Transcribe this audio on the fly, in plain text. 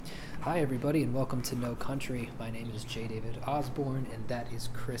Hi, everybody, and welcome to No Country. My name is J. David Osborne, and that is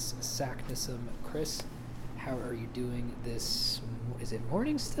Chris Sacknessum. Chris, how are you doing this? Is it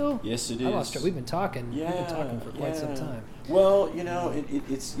morning still? Yes, it I is. lost track. We've been talking. Yeah, We've been talking for quite some time. Well, it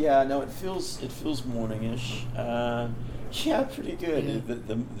feels morningish. Yeah, pretty good.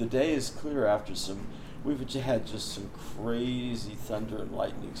 Yeah. The day is clear after we've had just some crazy thunder and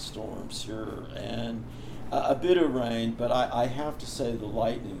lightning storms here, and a bit of rain, but I have to say the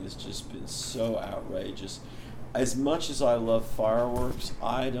lightning has just been so outrageous. As much as I love fireworks,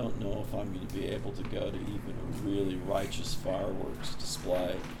 I don't know if I'm going to be able to go to even a really righteous fireworks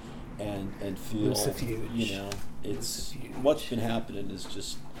display and feel, Lucifuge. it's Lucifuge. what's been happening is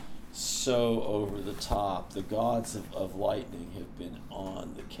just so over the top. The gods of lightning have been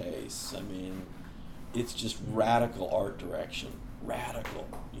on the case. I mean, it's just radical art direction. Radical.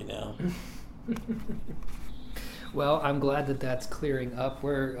 Well, I'm glad that that's clearing up.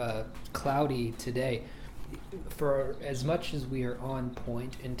 We're cloudy today. For as much as we are on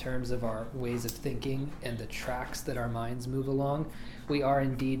point in terms of our ways of thinking and the tracks that our minds move along, we are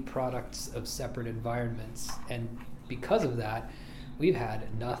indeed products of separate environments. And because of that, we've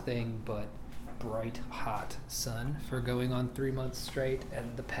had nothing but bright, hot sun for going on 3 months straight,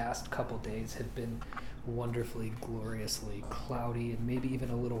 and the past couple days have been wonderfully, gloriously cloudy and maybe even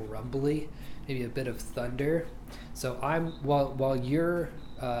a little rumbly, maybe a bit of thunder. So while you're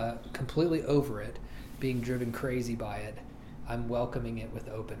completely over it, being driven crazy by it, I'm welcoming it with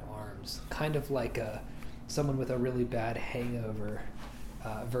open arms, kind of like someone with a really bad hangover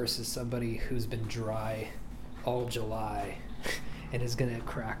versus somebody who's been dry all July and is going to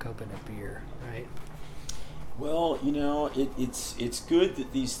crack open a beer, right? Well, it's good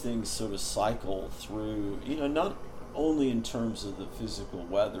that these things sort of cycle through, not only in terms of the physical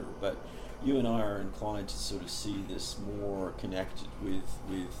weather, but you and I are inclined to sort of see this more connected with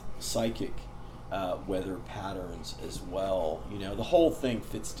psychic weather patterns as well. The whole thing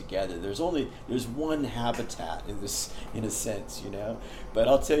fits together. There's one habitat in this, in a sense, But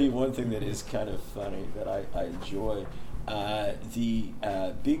I'll tell you one thing that is kind of funny that I enjoy. The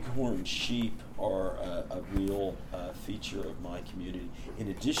bighorn sheep are a real feature of my community. In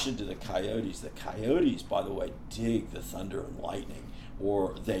addition to the coyotes, by the way, dig the thunder and lightning,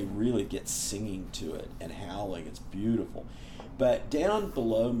 or they really get singing to it and howling. It's beautiful. But down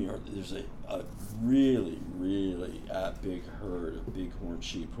below me, there's a really, really big herd of bighorn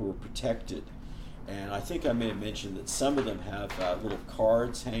sheep who are protected. And I think I may have mentioned that some of them have little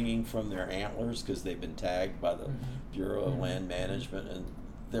cards hanging from their antlers because they've been tagged by the Bureau of Land Management, and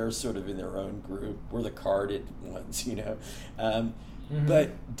they're sort of in their own group. We're the carded ones,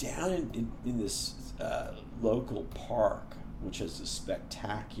 But down in this local park, which has a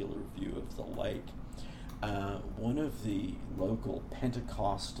spectacular view of the lake, one of the local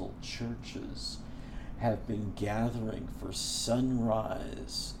Pentecostal churches have been gathering for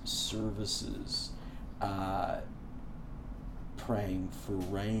sunrise services, praying for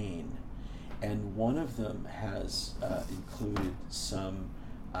rain. And one of them has included some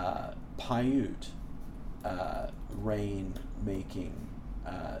Paiute rain-making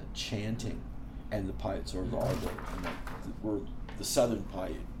chanting. And the Paiutes were the southern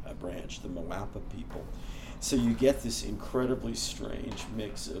Paiute branch, the Moapa people. So you get this incredibly strange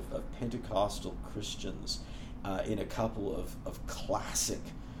mix of Pentecostal Christians in a couple of classic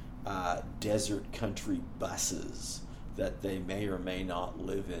desert country buses that they may or may not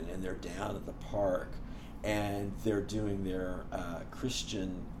live in, and they're down at the park, and they're doing their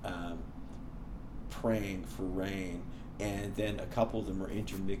Christian praying for rain, and then a couple of them are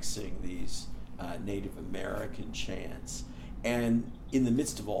intermixing these Native American chants. And in the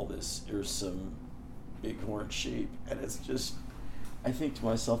midst of all this, there's some bighorn sheep, and it's just, I think to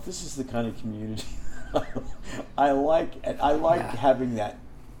myself, this is the kind of community I like. And I like having that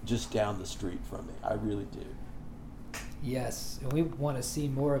just down the street from me. I really do. Yes, and we want to see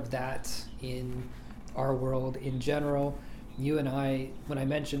more of that in our world in general. You and I, when I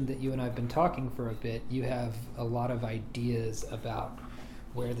mentioned that you and I have been talking for a bit, you have a lot of ideas about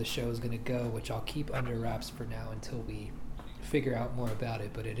where the show is going to go, which I'll keep under wraps for now until we figure out more about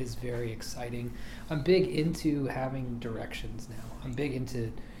it, but it is very exciting. I'm big into having directions now. I'm big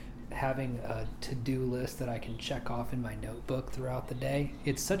into having a to-do list that I can check off in my notebook throughout the day.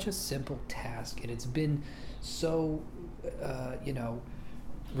 It's such a simple task, and it's been so,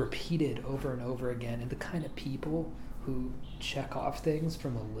 repeated over and over again. And the kind of people who check off things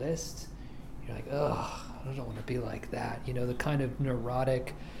from a list, you're like, ugh, I don't want to be like that. The kind of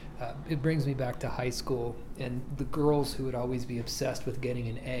neurotic, it brings me back to high school, and the girls who would always be obsessed with getting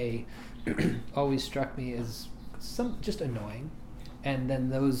an A always struck me as just annoying. and then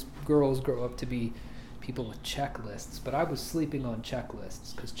those girls grow up to be people with checklists. But I was sleeping on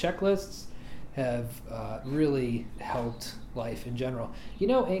checklists, because checklists have really helped life in general.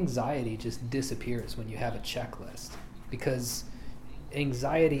 Anxiety just disappears when you have a checklist, because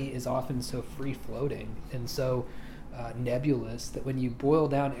anxiety is often so free-floating and so nebulous that when you boil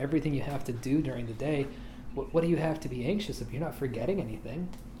down everything you have to do during the day, what do you have to be anxious of? You're not forgetting anything.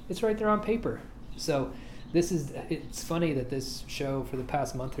 It's right there on paper. So it's funny that this show, for the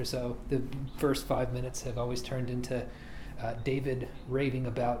past month or so, the first 5 minutes have always turned into David raving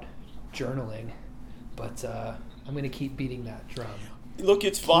about journaling, but I'm going to keep beating that drum. Look,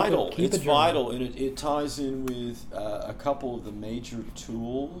 it's vital. It's vital, and it ties in with a couple of the major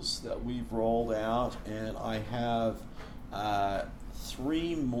tools that we've rolled out, and I have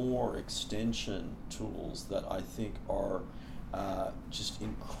 3 more extension tools that I think are just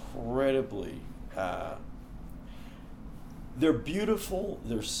incredibly. They're beautiful,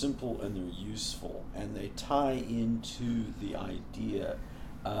 they're simple, and they're useful, and they tie into the idea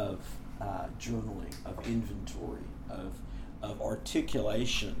of journaling, of inventory, of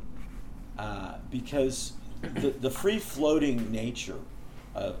articulation, because the free-floating nature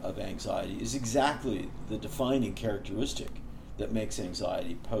of anxiety is exactly the defining characteristic that makes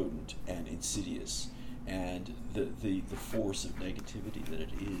anxiety potent and insidious, and the force of negativity that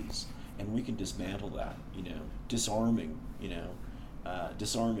it is. And we can dismantle that, disarming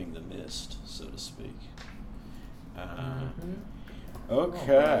the mist, so to speak.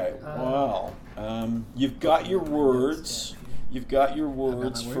 Okay, wow. You've got your words. You've got your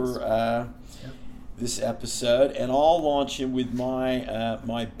words for this episode, and I'll launch in with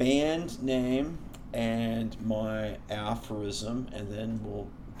my band name and my aphorism, and then we'll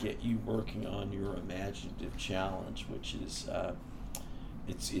get you working on your imaginative challenge, which is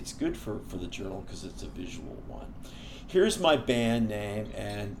it's good for the journal because it's a visual one. Here's my band name,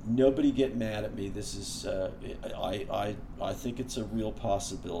 and nobody get mad at me. This is I think it's a real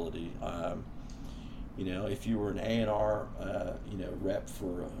possibility. If you were an A&R rep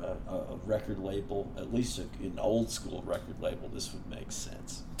for a record label, at least an old school record label, this would make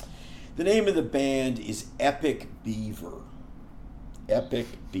sense. The name of the band is Epic Beaver. Epic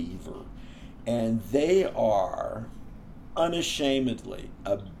Beaver. And they are unashamedly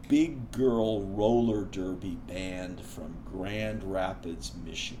a big girl roller derby band from Grand Rapids,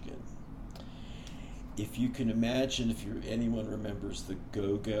 Michigan. If you can imagine, anyone remembers the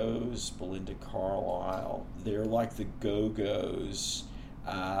Go-Go's, Belinda Carlisle, they're like the Go-Go's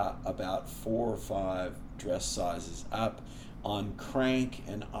about 4 or 5 dress sizes up on Crank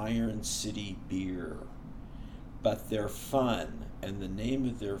and Iron City beer. But they're fun, and the name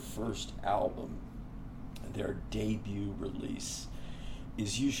of their first album, their debut release,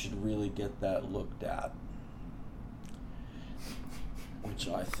 is You Should Really Get That Looked At, which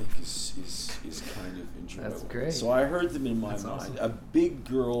I think is kind of enjoyable. That's great. So I heard them in my mind. Awesome. A big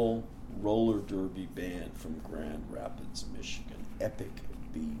girl roller derby band from Grand Rapids, Michigan, Epic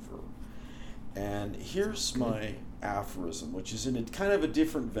Beaver. And here's my aphorism, which is in a kind of a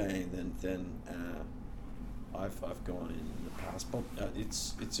different vein than I've gone in the past, but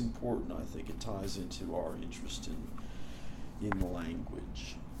it's important. I think it ties into our interest in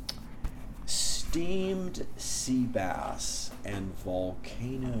language. Steamed sea bass and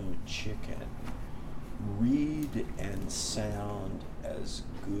volcano chicken read and sound as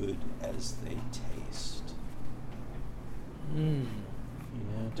good as they taste.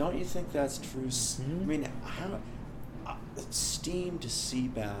 Don't you think that's true? I mean, how steamed sea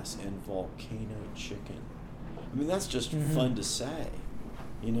bass and volcano chicken? I mean, that's just fun to say,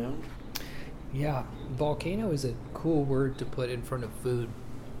 Yeah, volcano is a cool word to put in front of food.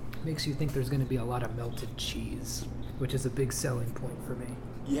 Makes you think there's going to be a lot of melted cheese, which is a big selling point for me.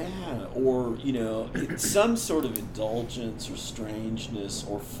 Yeah, or, some sort of indulgence or strangeness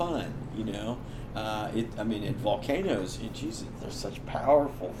or fun, volcanoes, Jesus, they're such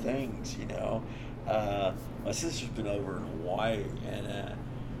powerful things, My sister's been over in Hawaii, and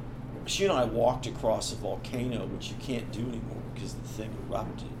she and I walked across a volcano, which you can't do anymore because the thing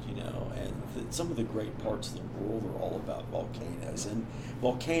erupted, and some of the great parts of the world are all about volcanoes, and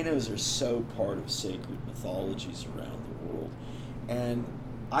volcanoes are so part of sacred mythologies around the world, and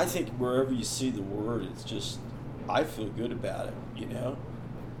I think wherever you see the word, it's just, I feel good about it,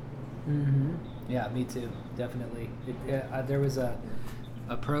 Yeah, me too, definitely. There was a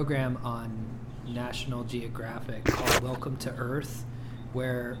program on National Geographic called Welcome to Earth,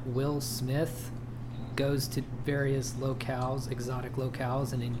 where Will Smith goes to various locales, exotic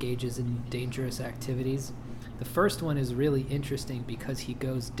locales, and engages in dangerous activities. The first one is really interesting because he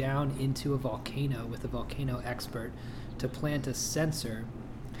goes down into a volcano with a volcano expert to plant a sensor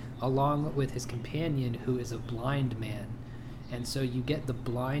along with his companion, who is a blind man. And so you get the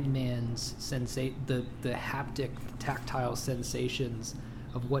blind man's the haptic, tactile sensations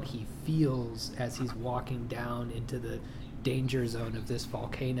of what he feels as he's walking down into the danger zone of this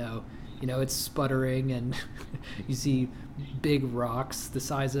volcano. You know, it's sputtering, and you see big rocks the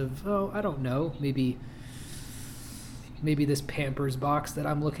size of, I don't know, maybe this Pampers box that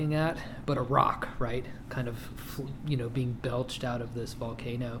I'm looking at, but a rock, right? Kind of, being belched out of this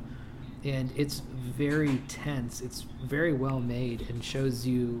volcano. And it's very tense. It's very well made, and shows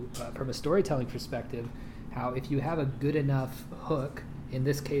you, from a storytelling perspective, how if you have a good enough hook, in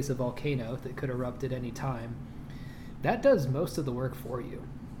this case a volcano that could erupt at any time, that does most of the work for you.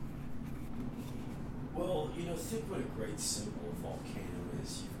 Well, think what a great symbol of volcano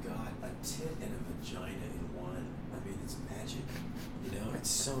is. You've got a tit and a vagina in one. I mean, it's magic. It's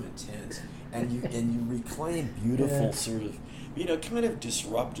so intense. And you reclaim beautiful sort of, kind of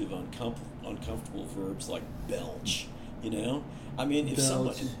disruptive, uncomfortable verbs like belch. I mean,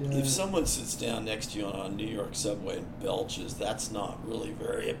 if someone sits down next to you on a New York subway and belches, that's not really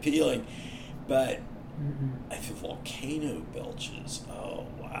very appealing. But if a volcano belches, oh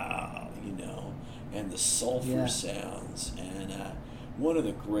wow, and the sulfur sounds, and one of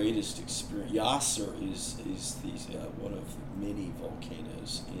the greatest experience. Yasser is one of many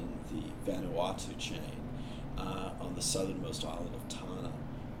volcanoes in the Vanuatu chain, on the southernmost island of Tanna,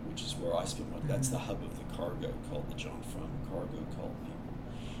 which is where I spend that's the hub of the cargo, called the John Frum Cargo Cult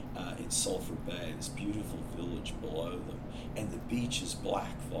people. In Sulphur Bay, this beautiful village below them, and the beach is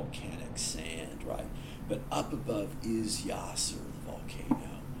black volcanic sand, right? But up above is Yasser, the volcano.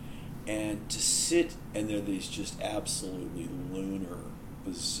 And to sit, and there are these just absolutely lunar,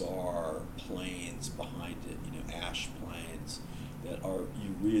 bizarre plains behind it, ash plains, that are,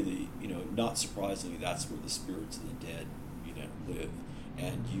 you really, not surprisingly, that's where the spirits of the dead, live.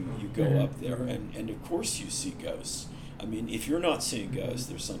 And you go up there, and of course you see ghosts. I mean, if you're not seeing ghosts,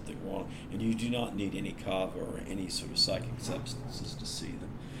 there's something wrong, and you do not need any kava or any sort of psychic substances to see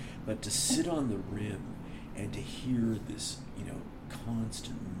them. But to sit on the rim and to hear this,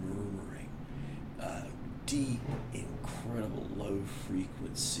 constant murmuring, deep, incredible low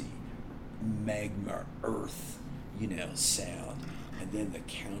frequency magma earth, sound, and then the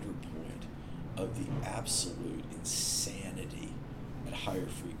counterpoint of the absolute insanity at higher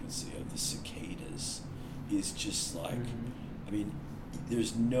frequency of the cicadas is just like, I mean,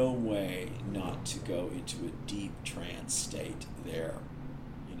 there's no way not to go into a deep trance state there,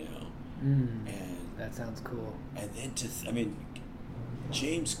 and that sounds cool. And then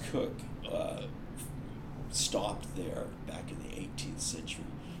James Cook stopped there back in the 18th century.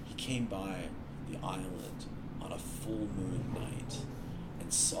 He came by the island on a full moon night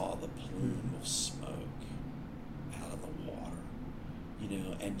and saw the plume of smoke out of the water,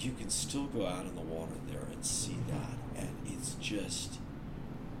 and you can still go out in the water there and see that, and it's just,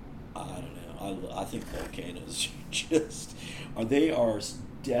 I don't know, I think volcanoes they are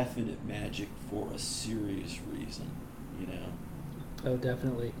definite magic for a serious reason, Oh,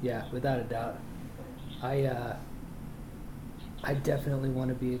 definitely. Yeah, without a doubt. I definitely want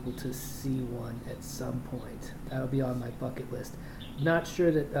to be able to see one at some point. That'll be on my bucket list. Not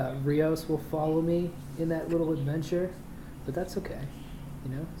sure that Rios will follow me in that little adventure, but that's okay.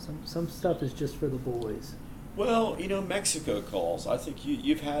 Some stuff is just for the boys. Well, Mexico calls. I think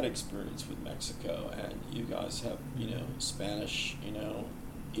you've had experience with Mexico, and you guys have, Spanish,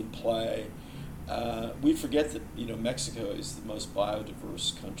 in play. We forget that, Mexico is the most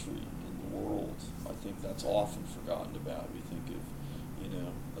biodiverse country in the world. I think that's often forgotten about. We think of,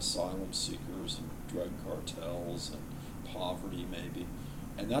 asylum seekers and drug cartels and poverty, maybe.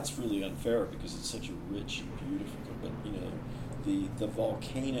 And that's really unfair because it's such a rich and beautiful, but, the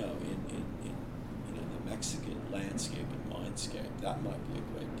volcano in the Mexican landscape and mindscape, that might be a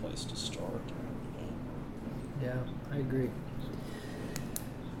great place to start. Yeah, I agree.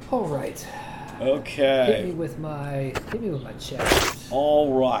 All right. Okay. Hit me with my chest.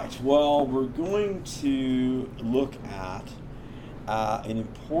 All right. Well, we're going to look at an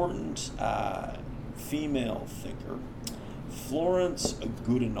important female thinker, Florence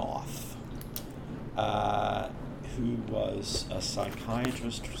Goodenough, who was a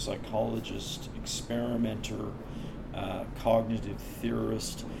psychiatrist, psychologist, experimenter, cognitive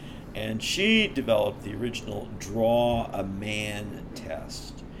theorist, and she developed the original Draw a Man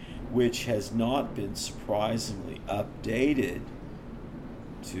test, which has not been surprisingly updated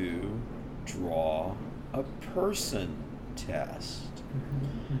to Draw a Person test.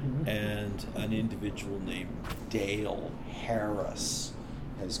 And an individual named Dale Harris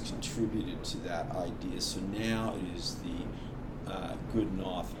has contributed to that idea. So now it is the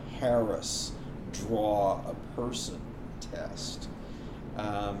Goodenough-Harris draw a person test.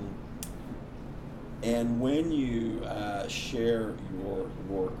 And when you share your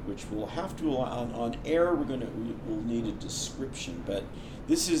work, which we'll have to on air, we'll need a description, but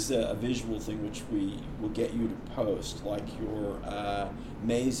this is a visual thing which we will get you to post, like your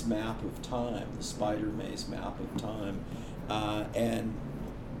maze map of time, the spider maze map of time, and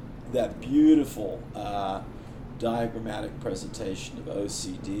that beautiful diagrammatic presentation of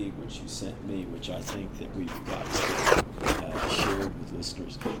OCD, which you sent me, which I think that we've got shared with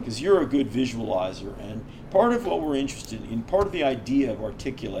listeners, because you're a good visualizer, and part of what we're interested in, part of the idea of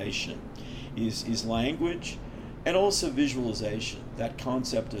articulation is language and also visualization, that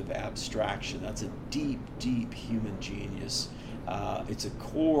concept of abstraction. That's a deep, deep human genius. It's a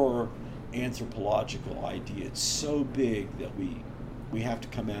core anthropological idea. It's so big that we have to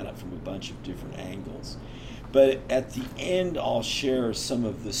come at it from a bunch of different angles. But at the end, I'll share some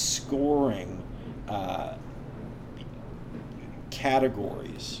of the scoring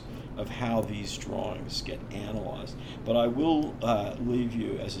categories of how these drawings get analyzed. But I will leave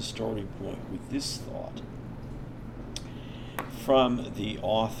you as a starting point with this thought from the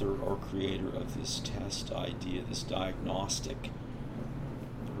author or creator of this test idea, this diagnostic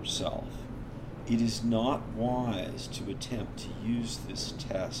herself. It is not wise to attempt to use this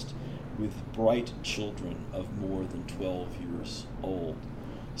test with bright children of more than 12 years old.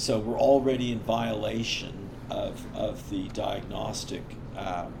 So we're already in violation of the diagnostic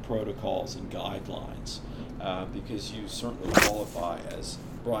protocols and guidelines, because you certainly qualify as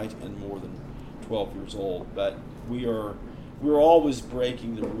bright and more than 12 years old, but we're always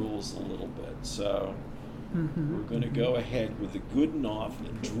breaking the rules a little bit. So we're going to go ahead with the Goodenough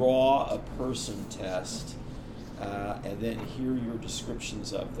draw a person test, and then hear your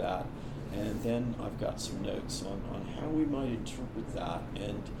descriptions of that. And then I've got some notes on how we might interpret that.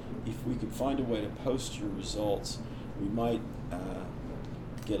 And if we could find a way to post your results, we might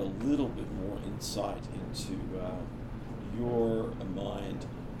get a little bit more insight into your mind,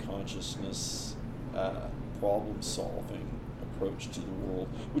 consciousness, problem-solving approach to the world,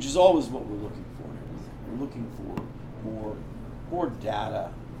 which is always what we're looking for in everything. We're looking for more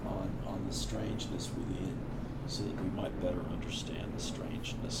data on the strangeness within, so that we might better understand the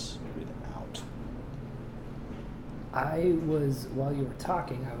strangeness without. While you were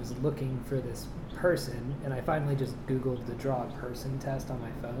talking, I was looking for this person, and I finally just Googled the draw a person test on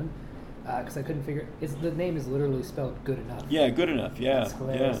my phone, because I couldn't figure. The name is literally spelled good enough. Yeah, good enough. Yeah, that's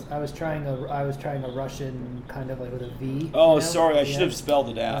hilarious. Yeah. I was trying a Russian kind of like with a V. Oh, sorry, I should have spelled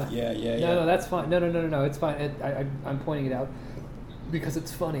it out. Yeah. No, that's fine. No, it's fine. I'm pointing it out because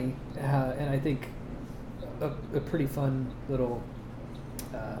it's funny, and I think a pretty fun little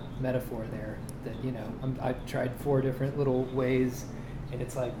metaphor there. That I've tried 4 different little ways, and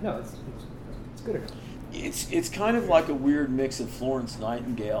it's like it's good enough. It's kind of like a weird mix of Florence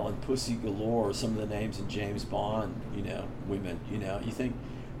Nightingale and Pussy Galore, some of the names in James Bond, women. You think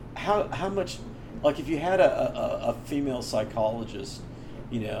how much, like if you had a female psychologist,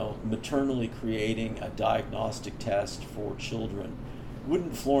 maternally creating a diagnostic test for children,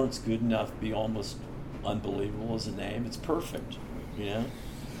 wouldn't Florence Goodenough be almost unbelievable as a name? It's perfect,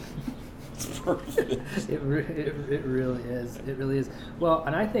 It's perfect. It really is. It really is. Well,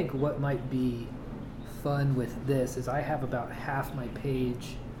 and I think what might be fun with this is I have about half my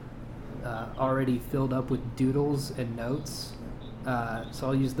page already filled up with doodles and notes. So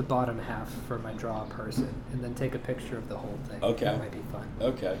I'll use the bottom half for my draw a person, and then take a picture of the whole thing. Okay. That might be fun.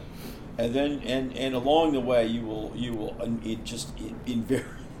 Okay. And then and along the way you will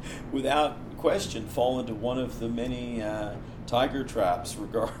without question fall into one of the many tiger traps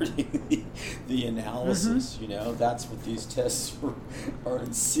regarding the analysis. Mm-hmm. That's what these tests are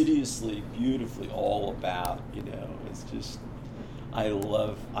insidiously, beautifully all about. It's just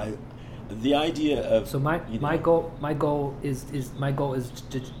the idea of. So my goal is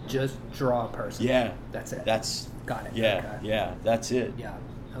to just draw a person. Yeah, that's it. That's got it. Yeah, okay. Yeah, that's it. Yeah.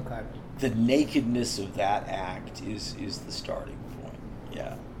 Okay. The nakedness of that act is the starting point.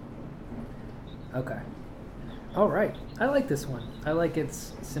 Yeah. Okay. All right. I like this one. I like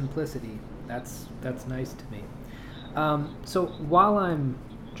its simplicity. That's nice to me. So while I'm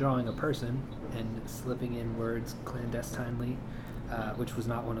drawing a person and slipping in words clandestinely, which was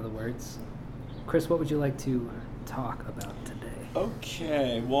not one of the words, Chris, what would you like to talk about today?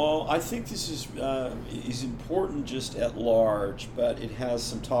 Okay. Well, I think this is important just at large, but it has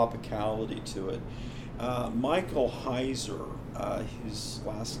some topicality to it. Michael Heiser, his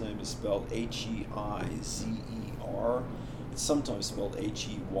last name is spelled Heizer, it's sometimes spelled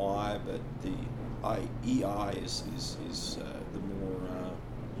H-E-Y, but the E-I is the more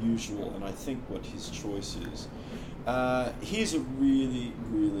usual, and I think what his choice is. He's a really,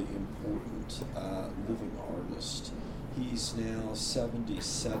 really important living artist. He's now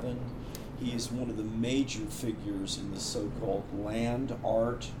 77. He is one of the major figures in the so-called land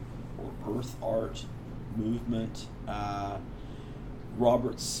art or earth art movement.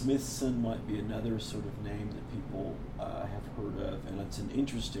 Robert Smithson might be another sort of name that people have heard of, and it's an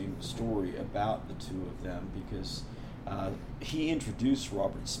interesting story about the two of them because he introduced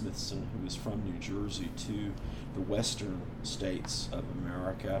Robert Smithson, who is from New Jersey, to the western states of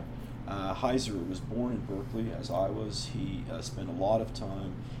America. Heiser was born in Berkeley, as I was. He spent a lot of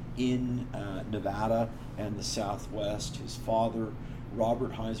time in Nevada and the Southwest. His father,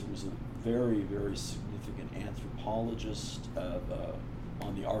 Robert Heiser, was a very, very significant anthropologist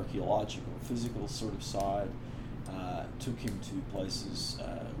on the archaeological, physical sort of side. Took him to places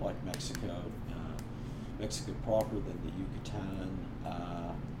like Mexico, Mexico proper, then the Yucatan,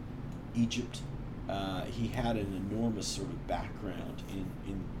 Egypt. He had an enormous sort of background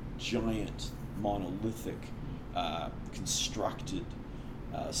in giant monolithic constructed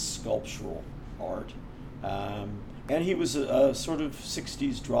sculptural art. And he was a sort of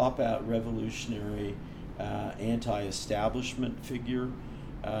 60s dropout revolutionary anti-establishment figure.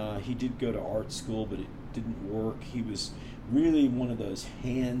 He did go to art school, but it didn't work. He was really one of those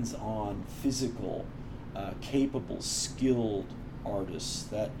hands-on, physical, capable, skilled artists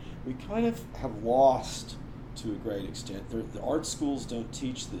that we kind of have lost to a great extent. The art schools don't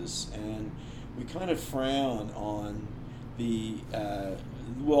teach this, and we kind of frown on the,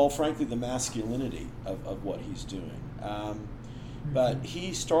 frankly, the masculinity of what he's doing. But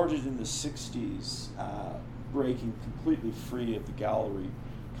he started in the 60s, breaking completely free of the gallery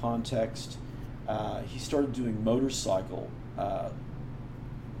context. He started doing motorcycle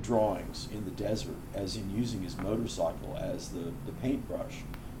drawings in the desert, as in using his motorcycle as the paintbrush,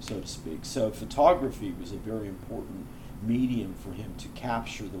 so to speak. So photography was a very important medium for him to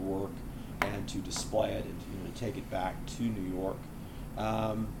capture the work and to display it and to take it back to New York.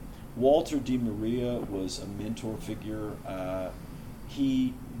 Walter Di Maria was a mentor figure.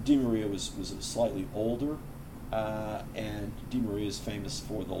 Di Maria was slightly older, and Di Maria is famous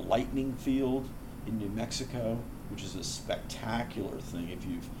for the lightning field in New Mexico, which is a spectacular thing. If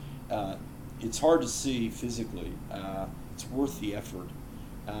you've, it's hard to see physically. It's worth the effort.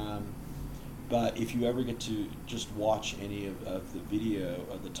 But if you ever get to just watch any of the video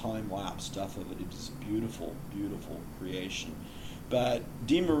of the time-lapse stuff of it, it is a beautiful, beautiful creation. But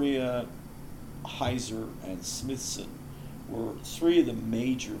Di Maria, Heiser, and Smithson were three of the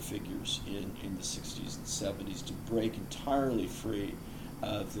major figures in the 60s and 70s to break entirely free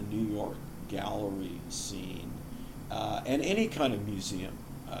of the New York gallery scene and any kind of museum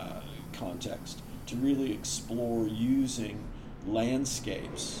context, to really explore using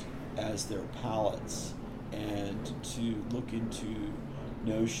landscapes as their palettes and to look into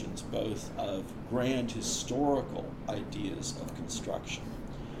notions both of grand historical ideas of construction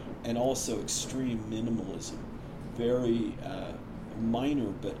and also extreme minimalism, very minor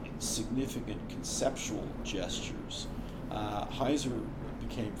but significant conceptual gestures. Heiser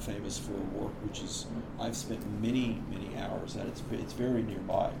became famous for a work which is, I've spent many, many hours at. It's very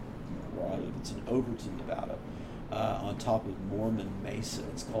nearby where I live. It's in Overton, Nevada, on top of Mormon Mesa.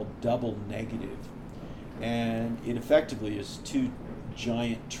 It's called Double Negative, and it effectively is two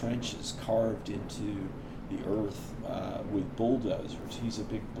giant trenches carved into the earth with bulldozers. He's a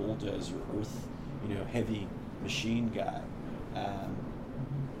big bulldozer, heavy machine guy.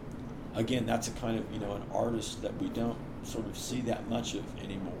 Again, that's a kind of an artist that we don't sort of see that much of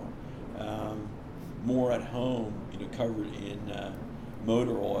anymore. More at home, covered in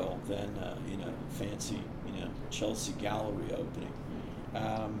motor oil than in a fancy Chelsea gallery opening.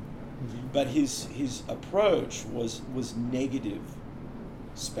 But his approach was negative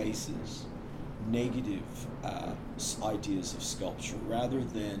spaces, negative ideas of sculpture, rather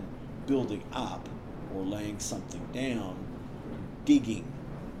than building up or laying something down, digging,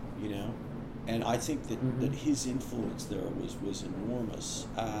 and I think that his influence there was enormous.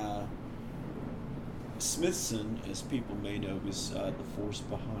 Smithson, as people may know, was the force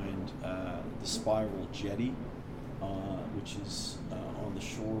behind the Spiral Jetty, which is on the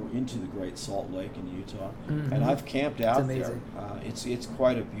shore into the Great Salt Lake in Utah. And I've camped out there. It's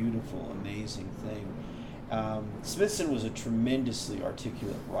quite a beautiful, amazing thing. Smithson was a tremendously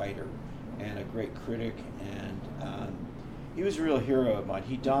articulate writer and a great critic, and he was a real hero of mine.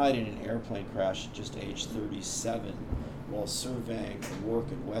 He died in an airplane crash at just age 37 while surveying a work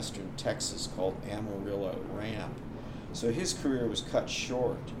in western Texas called Amarillo Ramp. So his career was cut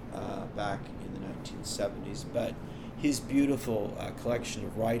short back in the 1970s, but his beautiful collection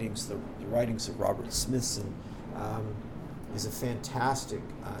of writings, the writings of Robert Smithson, is a fantastic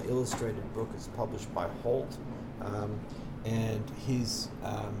illustrated book. It's published by Holt, and his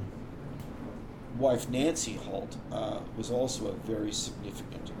wife Nancy Holt was also a very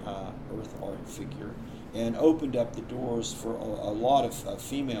significant earth art figure, and opened up the doors for a lot of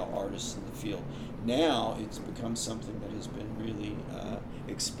female artists in the field. Now it's become something that has been really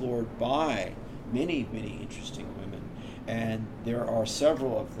explored by many, many interesting women, and there are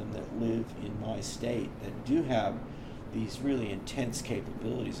several of them that live in my state that do have these really intense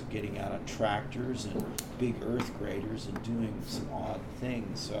capabilities of getting out on tractors and big earth graders and doing some odd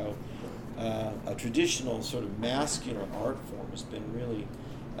things. So a traditional sort of masculine art form has been really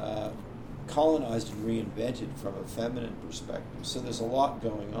colonized and reinvented from a feminine perspective. So there's a lot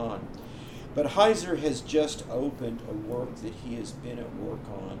going on. But Heiser has just opened a work that he has been at work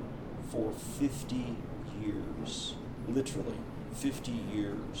on for 50 years, literally 50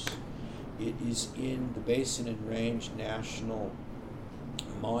 years. It is in the Basin and Range National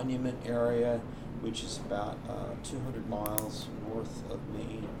Monument area, which is about 200 miles north of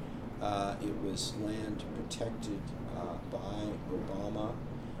Maine. It was land protected by Obama.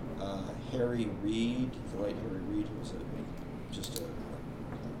 Harry Reid, the late Harry Reid, who was just a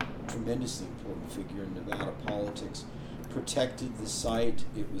tremendously important figure in Nevada politics, protected the site.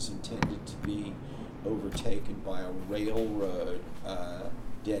 It was intended to be overtaken by a railroad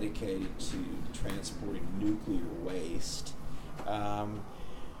dedicated to transporting nuclear waste.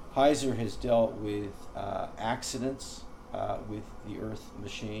 Heiser has dealt with accidents with the Earth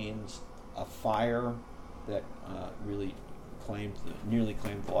machines, a fire that nearly claimed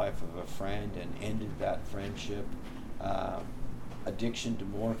the life of a friend and ended that friendship, addiction to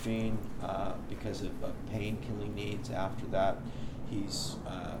morphine because of pain-killing needs after that. He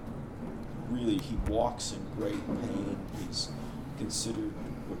walks in great pain. He's considered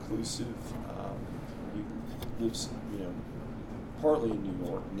reclusive. He lives, partly in New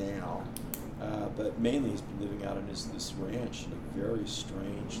York now, but mainly he's been living out on this ranch in a very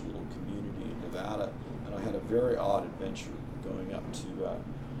strange little community in Nevada. And I had a very odd adventure going up to,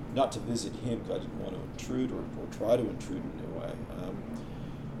 not to visit him because I didn't want to intrude or try to intrude in any way.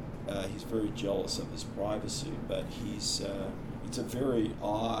 He's very jealous of his privacy, but it's a very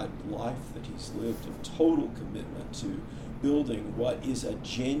odd life that he's lived, a total commitment to building what is a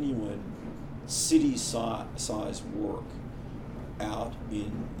genuine city-size work out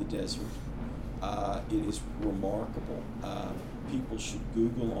in the desert. It is remarkable. People should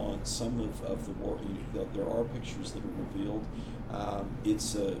Google on some of the work. There are pictures that are revealed.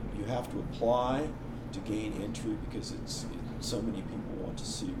 You have to apply to gain entry because so many people want to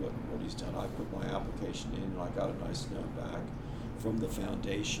see what he's done. I put my application in and I got a nice note back from the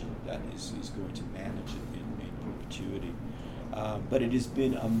foundation that is going to manage it in perpetuity. But it has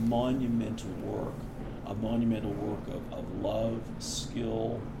been a monumental work of love,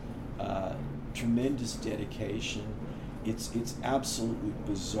 skill, tremendous dedication. It's absolutely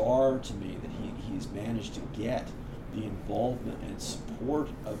bizarre to me that he's managed to get the involvement and support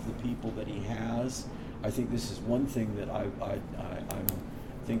of the people that he has. I think this is one thing that I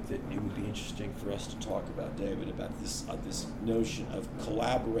think that it would be interesting for us to talk about, David, about this notion of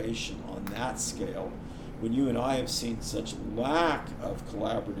collaboration on that scale. When you and I have seen such lack of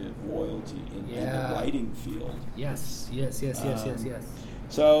collaborative loyalty in the writing field. Yes.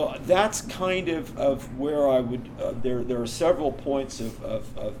 So that's kind of where I would. There are several points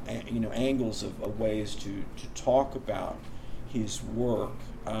of angles of ways to talk about his work.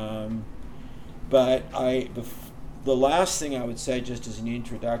 But the last thing I would say, just as an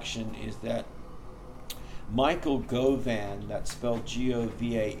introduction, is that Michael Govan, that's spelled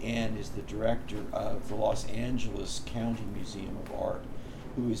Govan, is the director of the Los Angeles County Museum of Art,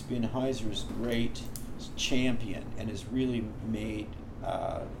 who has been Heiser's great champion and has really made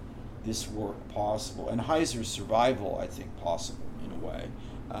this work possible, and Heiser's survival, I think, possible in a way.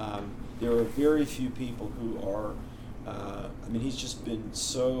 There are very few people who are, he's just been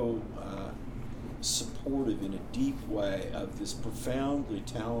so supportive in a deep way of this profoundly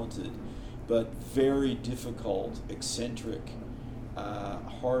talented but very difficult, eccentric,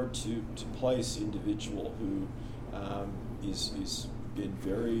 hard to place individual who is been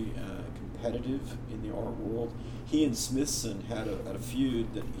very competitive in the art world. He and Smithson had a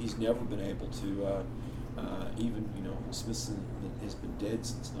feud that he's never been able to Smithson has been dead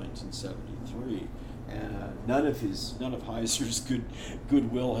since 1973. None of Heiser's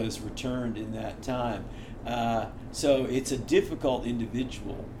goodwill has returned in that time. So it's a difficult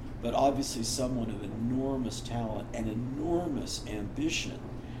individual but obviously someone of enormous talent and enormous ambition.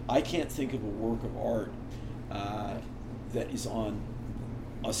 I can't think of a work of art that is on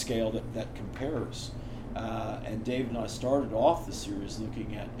a scale that compares. And Dave and I started off the series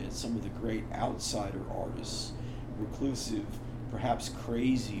looking at some of the great outsider artists, reclusive, perhaps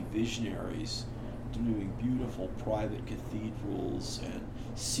crazy visionaries, doing beautiful private cathedrals and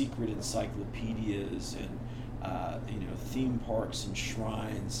secret encyclopedias and theme parks and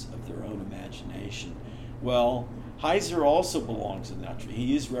shrines of their own imagination. Well, Heiser also belongs in that tree.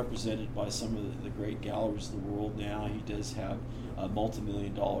 He is represented by some of the great galleries of the world now. He does have a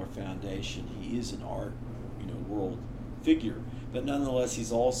multi-million-dollar foundation. He is an art, world figure. But nonetheless,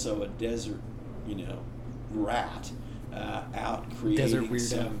 he's also a desert, rat out creating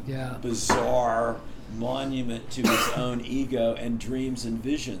some bizarre monument to his own ego and dreams and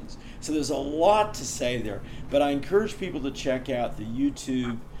visions. So there's a lot to say there. But I encourage people to check out the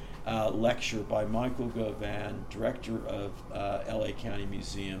YouTube lecture by Michael Gauvain, director of LA County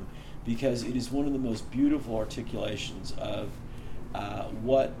Museum, because it is one of the most beautiful articulations of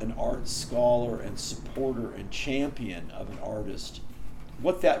what an art scholar and supporter and champion of an artist,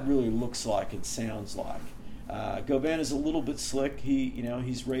 what that really looks like and sounds like. Gauvain is a little bit slick.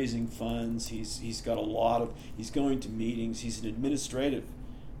 He's raising funds. He's got he's going to meetings. He's an administrative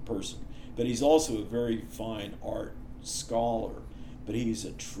person, but he's also a very fine art scholar. But he's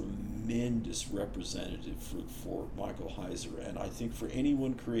a tremendous representative for Michael Heiser. And I think for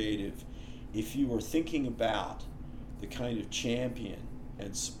anyone creative, if you are thinking about the kind of champion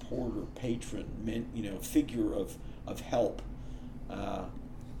and supporter, patron, figure of help,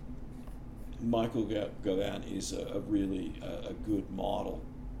 Michael Gauvain is a really good model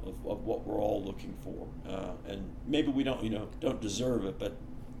of what we're all looking for. And maybe we don't deserve it, but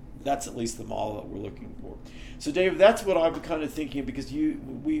that's at least the model that we're looking for. So, Dave, that's what I'm kind of thinking, because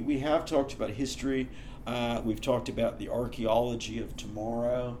we have talked about history. We've talked about the archaeology of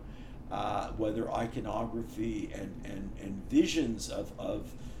tomorrow, whether iconography and visions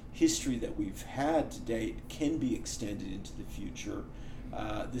of history that we've had to date can be extended into the future.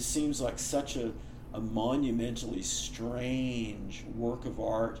 This seems like such a monumentally strange work of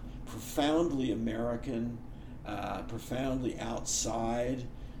art, profoundly American, profoundly outside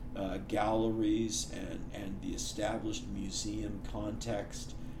galleries and the established museum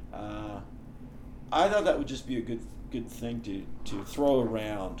context. I thought that would just be a good thing to throw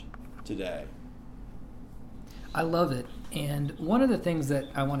around today. I love it. And one of the things that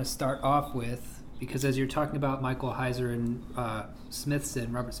I want to start off with, because as you're talking about Michael Heiser and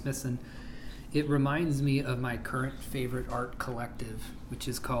Robert Smithson, it reminds me of my current favorite art collective, which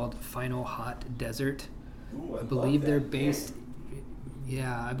is called Final Hot Desert. Ooh, I believe they're based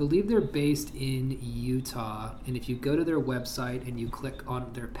in Utah. And if you go to their website and you click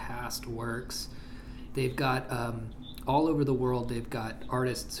on their past works, they've got all over the world, they've got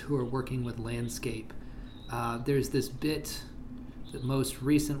artists who are working with landscape. There's this bit, the most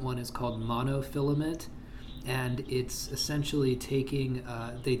recent one is called Monofilament, and it's essentially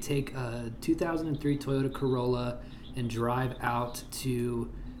they take a 2003 Toyota Corolla and drive out to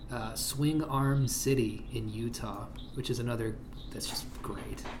Swing Arm City in Utah, which is another, that's just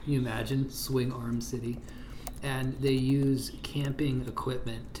great. Can you imagine Swing Arm City? And they use camping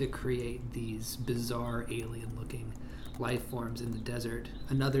equipment to create these bizarre alien-looking life forms in the desert.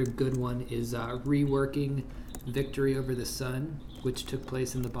 Another good one is reworking Victory Over the Sun, which took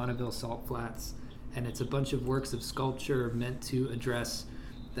place in the Bonneville Salt Flats, and it's a bunch of works of sculpture meant to address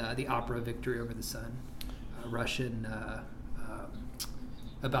the opera Victory Over the Sun, Russian,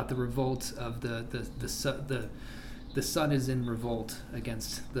 about the revolt of the sun is in revolt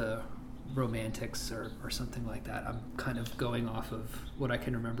against the Romantics or something like that. I'm kind of going off of what I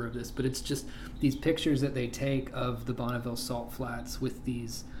can remember of this, but it's just these pictures that they take of the Bonneville Salt Flats with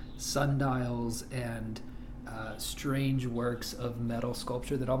these sundials and strange works of metal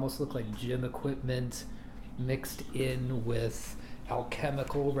sculpture that almost look like gym equipment mixed in with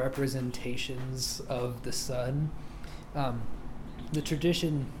alchemical representations of the sun. The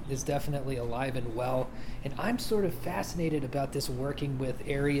tradition is definitely alive and well, and I'm sort of fascinated about this working with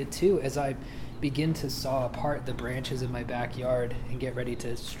Area 2 as I begin to saw apart the branches in my backyard and get ready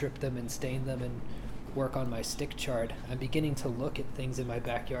to strip them and stain them and work on my stick chart. I'm beginning to look at things in my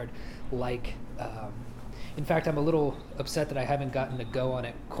backyard like, in fact, I'm a little upset that I haven't gotten to go on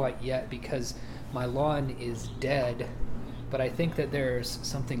it quite yet because my lawn is dead, but I think that there's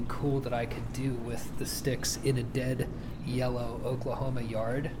something cool that I could do with the sticks in a dead yellow Oklahoma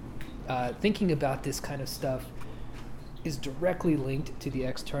yard. Thinking about this kind of stuff is directly linked to the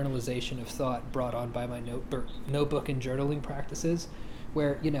externalization of thought brought on by my notebook and journaling practices,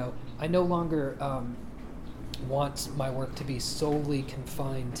 where, I no longer want my work to be solely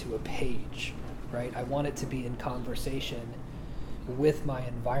confined to a page, right? I want it to be in conversation with my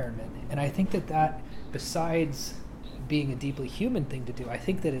environment. And I think that besides being a deeply human thing to do, I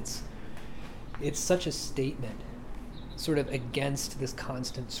think that it's such a statement sort of against this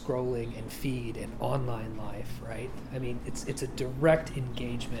constant scrolling and feed and online life, right? I mean, it's a direct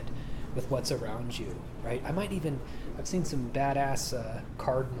engagement with what's around you, right? I've seen some badass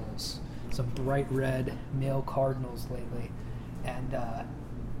cardinals, some bright red male cardinals lately, and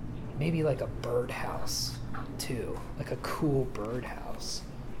maybe like a birdhouse too, like a cool birdhouse.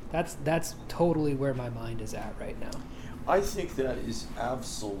 That's totally where my mind is at right now. I think that is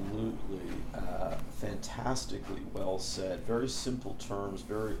absolutely fantastically well said. Very simple terms,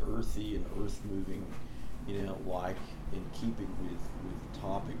 very earthy and earth-moving, like in keeping with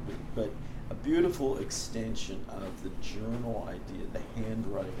topic, but a beautiful extension of the journal idea, the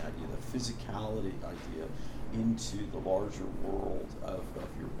handwriting idea, the physicality idea into the larger world of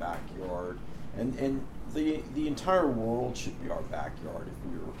your backyard. And the entire world should be our backyard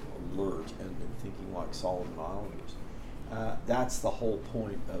if we were alert and thinking like Solomon Islanders. That's the whole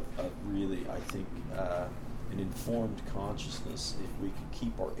point of really, I think, an informed consciousness. If we could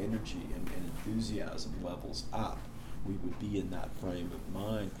keep our energy and enthusiasm levels up, we would be in that frame of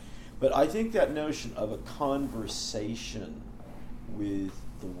mind. But I think that notion of a conversation with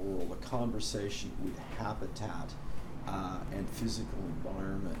the world, a conversation with habitat and physical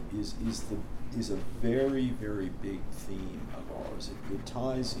environment is a very, very big theme of ours. It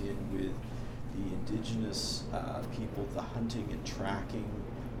ties in with the indigenous people, the hunting and tracking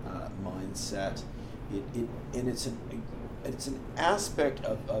mindset. It's an aspect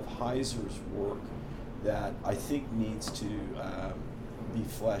of Heiser's work that I think needs to be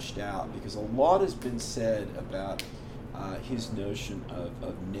fleshed out, because a lot has been said about his notion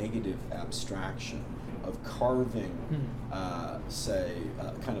of negative abstraction, of carving, say,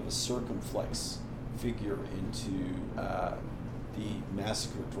 kind of a circumflex figure into the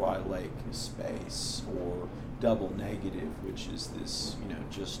Massacre Dry Lake space, or double negative, which is this,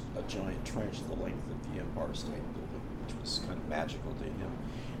 just a giant trench the length of the Empire State Building, which was kind of magical to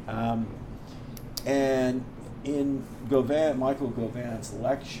him. And in Michael Gauvain's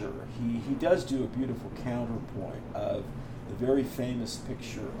lecture, he does do a beautiful counterpoint of the very famous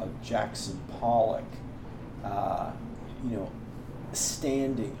picture of Jackson Pollock,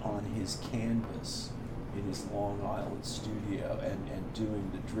 standing on his canvas in his Long Island studio and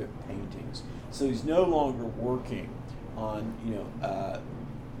doing the drip paintings. So he's no longer working on,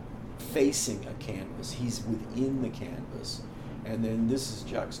 facing a canvas. He's within the canvas. And then this is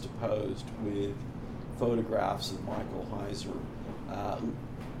juxtaposed with photographs of Michael Heiser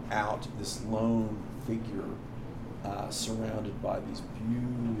out, this lone figure surrounded by these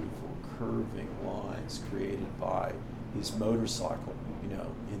beautiful curving lines created by his motorcycle,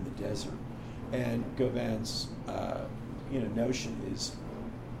 in the desert. And Gauvain's, notion is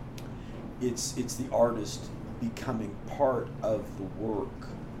it's the artist becoming part of the work,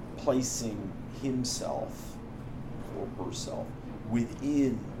 placing himself or herself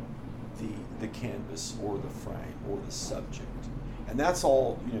within the canvas or the frame or the subject. And that's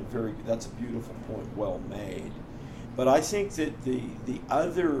all, that's a beautiful point, well made. But I think that the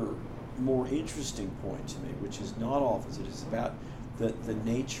other more interesting point to me, which is not often, it is about the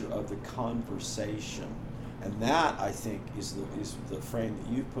nature of the conversation. And that, I think, is the frame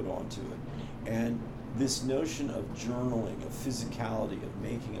that you've put onto it. And this notion of journaling, of physicality, of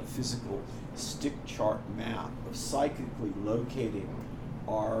making a physical stick chart map, of psychically locating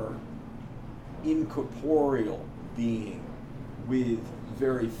our incorporeal being with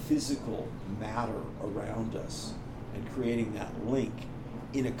very physical matter around us and creating that link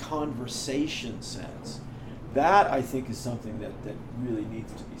in a conversation sense. That, I think, is something that really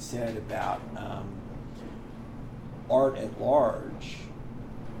needs to be said about art at large,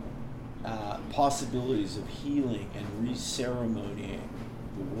 possibilities of healing and re-ceremonying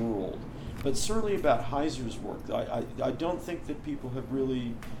the world, but certainly about Heiser's work. I don't think that people have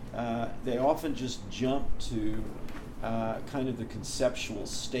really, they often just jump to kind of the conceptual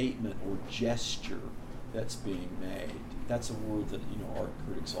statement or gesture that's being made. That's a word that art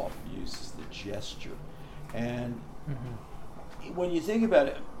critics often use, is the gesture. And when you think about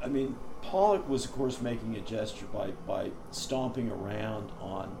it, I mean, Pollock was, of course, making a gesture by stomping around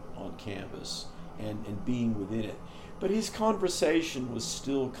on canvas and being within it. But his conversation was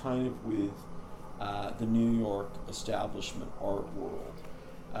still kind of with the New York establishment art world.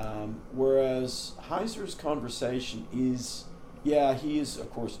 Whereas Heiser's conversation is Yeah, he is,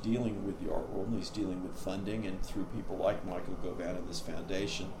 of course, dealing with the art world, and he's dealing with funding, and through people like Michael Gauvain and this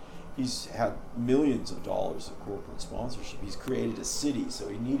foundation, he's had millions of dollars of corporate sponsorship. He's created a city, so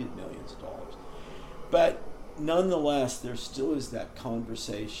he needed millions of dollars. But nonetheless, there still is that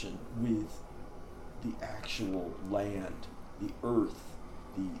conversation with the actual land, the earth,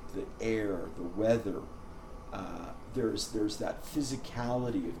 the air, the weather. There's that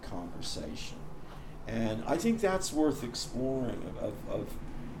physicality of conversation. And I think that's worth exploring of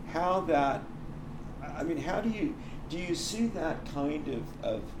how that, I mean, how do you see that kind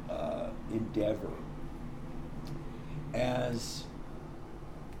of endeavor as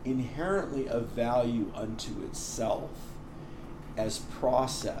inherently of value unto itself as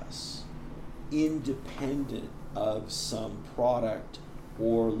process, independent of some product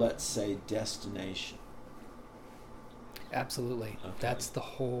or, let's say, destination? Absolutely. Okay. That's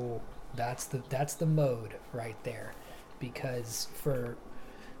the mode right there, because for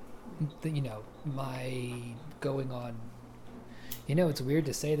my going on, it's weird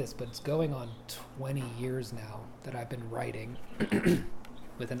to say this, but it's going on 20 years now that I've been writing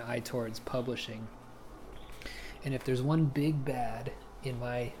with an eye towards publishing. And if there's one big bad in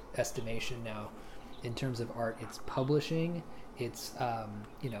my estimation now in terms of art, it's publishing, it's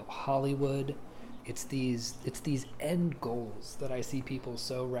Hollywood. It's these end goals that I see people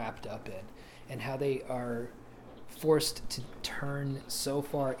so wrapped up in, and how they are forced to turn so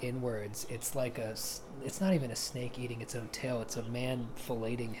far inwards. It's like it's not even a snake eating its own tail. It's a man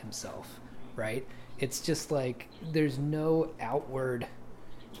filleting himself, right? It's just like there's no outward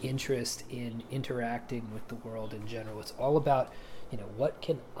interest in interacting with the world in general. It's all about, what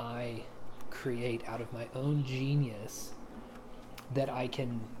can I create out of my own genius that I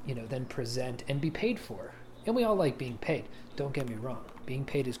can, then present and be paid for. And we all like being paid. Don't get me wrong. Being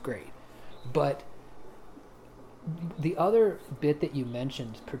paid is great. But the other bit that you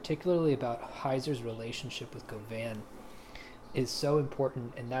mentioned, particularly about Heiser's relationship with Gauvain, is so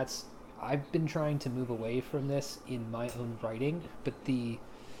important. And I've been trying to move away from this in my own writing. But the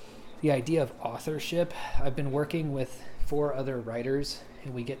idea of authorship, I've been working with 4 other writers,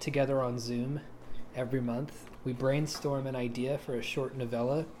 and we get together on Zoom every month. We brainstorm an idea for a short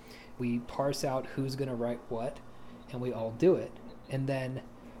novella. We parse out who's going to write what, and we all do it. And then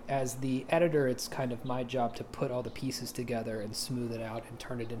as the editor, it's kind of my job to put all the pieces together and smooth it out and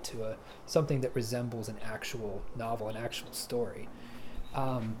turn it into something that resembles an actual novel, an actual story.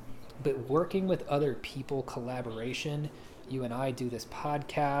 But working with other people, collaboration, you and I do this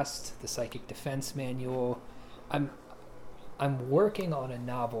podcast, the Psychic Defense Manual. I'm working on a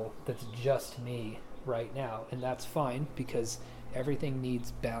novel that's just me right now, and that's fine, because everything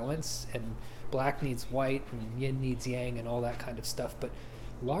needs balance, and black needs white, and yin needs yang, and all that kind of stuff. But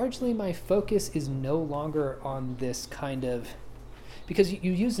largely my focus is no longer on this kind of, because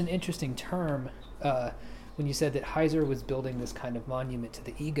you used an interesting term when you said that Heiser was building this kind of monument to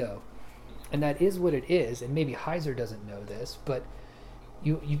the ego, and that is what it is. And maybe Heiser doesn't know this, but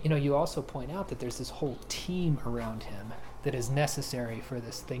you also point out that there's this whole team around him that is necessary for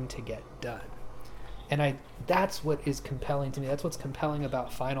this thing to get done. And that's what is compelling to me. That's what's compelling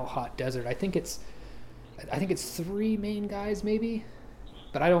about Final Hot Desert. I think it's 3 main guys maybe,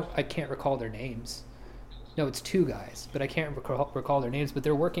 but I can't recall their names. No, it's 2 guys, but I can't recall their names. But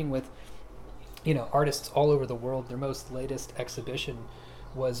they're working with, artists all over the world. Their most latest exhibition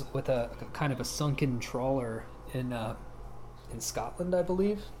was with a kind of a sunken trawler in Scotland, I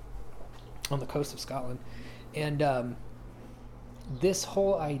believe, on the coast of Scotland. And this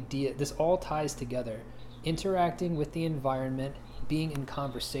whole idea, this all ties together. Interacting with the environment, being in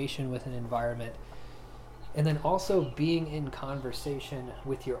conversation with an environment, and then also being in conversation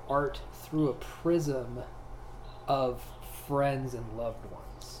with your art through a prism of friends and loved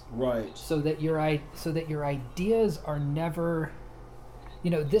ones. Right. So that your ideas are never,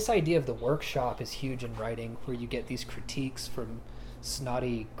 this idea of the workshop is huge in writing, where you get these critiques from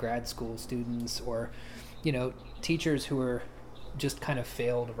snotty grad school students, or teachers who are just kind of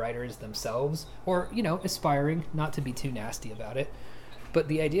failed writers themselves, or aspiring, not to be too nasty about it. But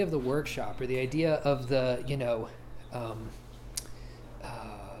the idea of the workshop, or the idea of the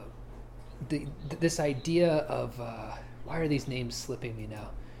this idea of why are these names slipping me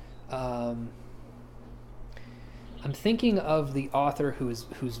now? I'm thinking of the author who's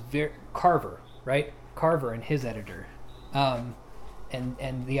very Carver, right? Carver and his editor, and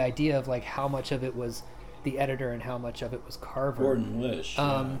the idea of like how much of it was the editor and how much of it was Carver. Gordon Lish.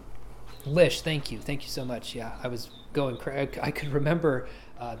 Lish, thank you so much. Yeah, I was going. I could remember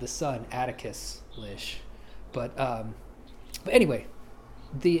the son Atticus Lish, but anyway,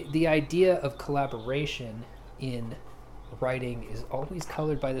 the idea of collaboration in writing is always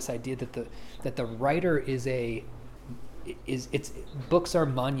colored by this idea that the writer is books are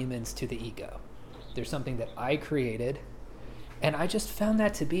monuments to the ego. They're something that I created, and I just found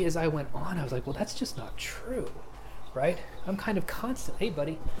that to be, as I went on, I was like, well, that's just not true, right? I'm kind of constantly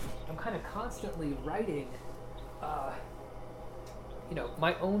writing,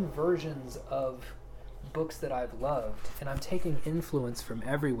 my own versions of books that I've loved, and I'm taking influence from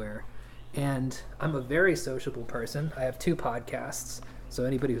everywhere. And I'm a very sociable person. I have 2 podcasts, so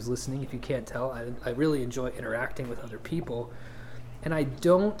anybody who's listening, if you can't tell, I really enjoy interacting with other people. And I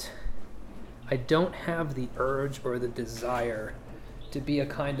don't have the urge or the desire to be a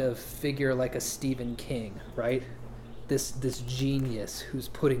kind of figure like a Stephen King, right? This genius who's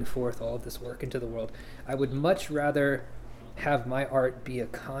putting forth all of this work into the world. I would much rather have my art be a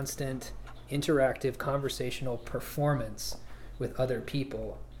constant, interactive, conversational performance with other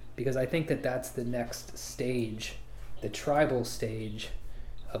people, because I think that that's the next stage, the tribal stage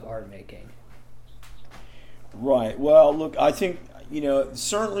of art making. Right. Well, look, I think,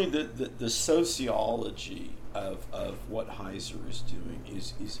 certainly the sociology of what Heiser is doing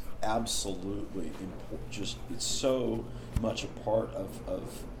is absolutely important. Just, it's so much a part of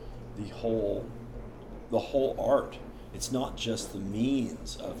the whole art. It's not just the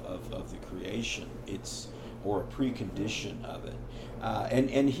means of the creation, or a precondition of it.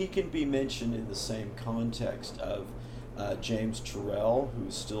 And he can be mentioned in the same context of James Turrell,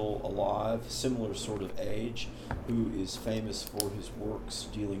 who's still alive, similar sort of age, who is famous for his works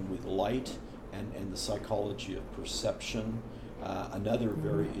dealing with light and the psychology of perception. Another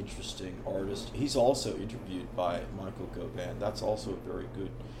very interesting artist. He's also interviewed by Michael Gauvain. That's also a very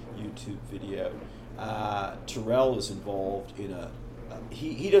good YouTube video. Turrell is involved in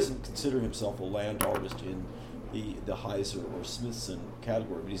he doesn't consider himself a land artist in the Heiser or Smithson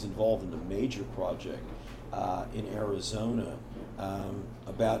category, but he's involved in a major project in Arizona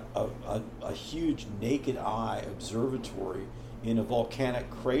about a huge naked eye observatory in a volcanic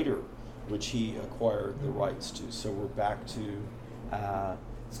crater, which he acquired the rights to. So we're back to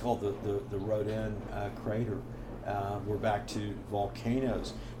it's called the Rodin crater. We're back to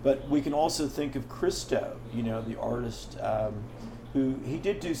volcanoes, but we can also think of Christo, the artist. Who he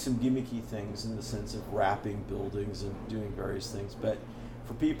did do some gimmicky things in the sense of wrapping buildings and doing various things. But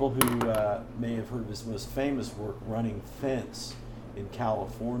for people who may have heard of his most famous work, Running Fence in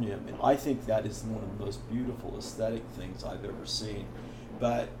California, I think that is one of the most beautiful aesthetic things I've ever seen.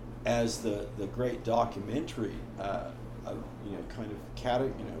 But as the great documentary,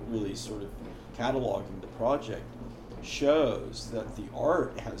 really sort of cataloging the project, shows that the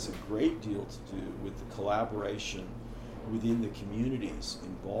art has a great deal to do with the collaboration within the communities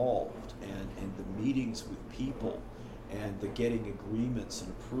involved and the meetings with people and the getting agreements and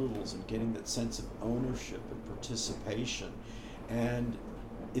approvals and getting that sense of ownership and participation. And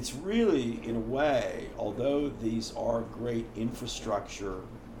it's really, in a way, although these are great infrastructure,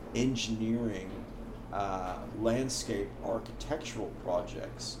 engineering, landscape architectural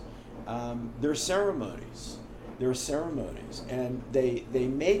projects, they're ceremonies. They're ceremonies, and they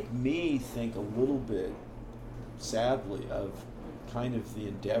make me think a little bit, sadly, of kind of the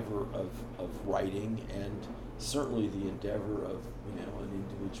endeavor of writing, and certainly the endeavor of an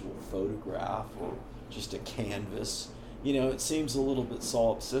individual photograph or just a canvas. It seems a little bit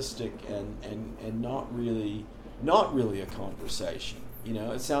solipsistic and not really a conversation.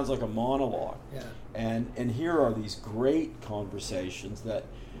 It sounds like a monologue. Yeah. And here are these great conversations that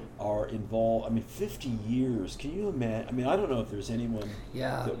are involved. 50 years. Can you imagine? I don't know if there's anyone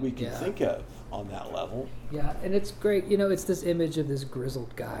that we can think of on that level. Yeah, and it's great. It's this image of this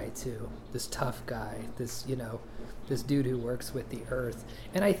grizzled guy too, this tough guy, this dude who works with the earth.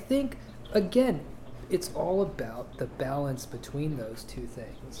 And I think, again, it's all about the balance between those two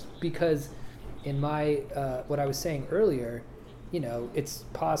things. Because in my what I was saying earlier, it's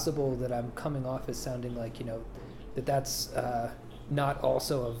possible that I'm coming off as sounding like that's not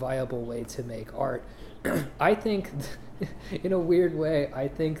also a viable way to make art. I think, in a weird way, I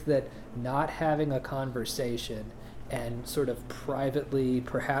think that not having a conversation and sort of privately,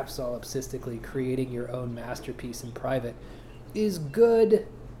 perhaps solipsistically, creating your own masterpiece in private is good,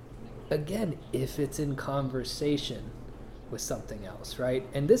 again, if it's in conversation with something else, right?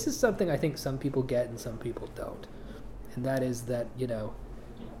 And this is something I think some people get and some people don't. And that is that,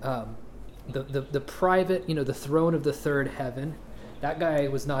 the private, the throne of the third heaven, that guy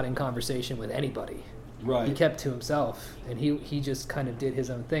was not in conversation with anybody. Right. He kept to himself, and he just kind of did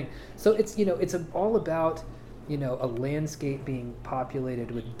his own thing. So it's all about a landscape being populated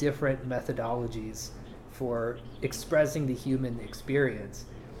with different methodologies for expressing the human experience,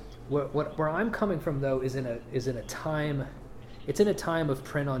 where I'm coming from though is in a time, it's in a time of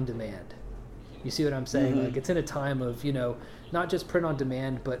print on demand. You see what I'm saying? Mm-hmm. Like it's in a time of, you know, not just print on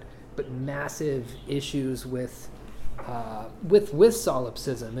demand, but massive issues with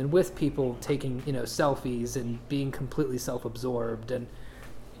solipsism and with people taking, you know, selfies and being completely self-absorbed, and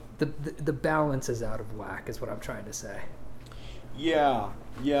the balance is out of whack is what I'm trying to say. Yeah.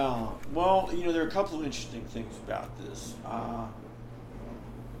 Well, you know, there are a couple of interesting things about this.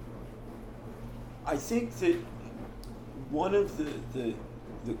 I think that one of the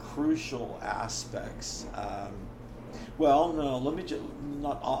crucial aspects. Well, no, let me just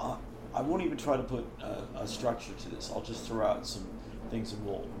not. I won't even try to put a structure to this. I'll just throw out some things and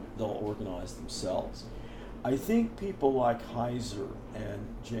they'll organize themselves. I think people like Heiser and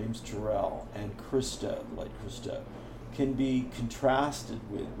James Turrell and Christo, can be contrasted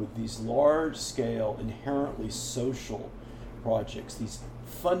with these large-scale, inherently social projects, these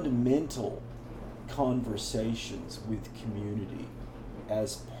fundamental conversations with community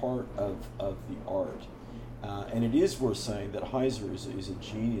as part of the art. And it is worth saying that Heiser is a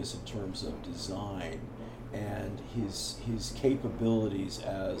genius in terms of design and his capabilities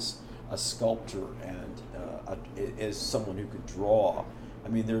as a sculptor and as someone who could draw. I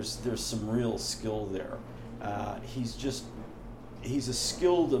mean, there's some real skill there. He's a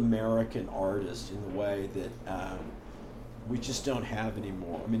skilled American artist in the way that we just don't have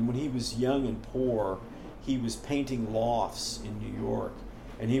anymore. I mean, when he was young and poor, he was painting lofts in New York,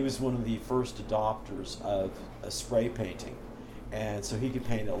 and he was one of the first adopters of a spray painting, and so he could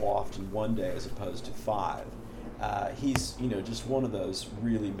paint a loft in one day as opposed to 5. He's, you know, just one of those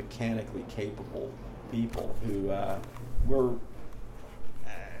really mechanically capable people who we're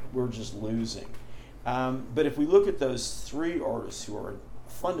just losing. But if we look at those 3 artists who are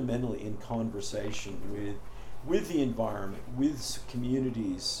fundamentally in conversation with the environment, with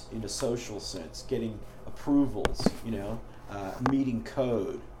communities in a social sense, getting approvals, you know, meeting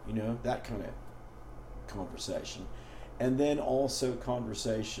code, you know, that kind of conversation. And then also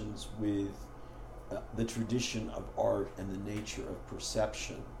conversations with the tradition of art and the nature of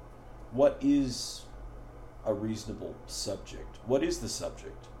perception. What is a reasonable subject? What is the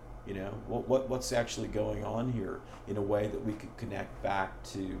subject? You know, what's actually going on here in a way that we could connect back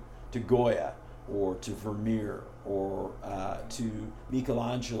to Goya or to Vermeer or to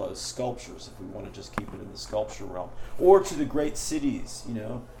Michelangelo's sculptures, if we want to just keep it in the sculpture realm, or to the great cities, you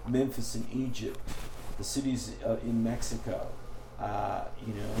know, Memphis in Egypt, the cities in Mexico,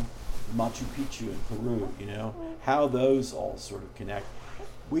 you know, Machu Picchu in Peru, you know, how those all sort of connect.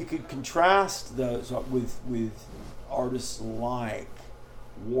 We could contrast those with artists like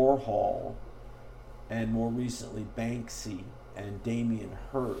Warhol and more recently Banksy and Damien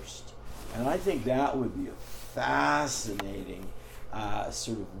Hirst. And I think that would be a fascinating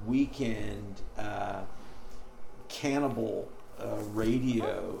sort of weekend cannibal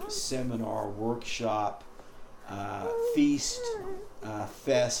radio seminar workshop feast,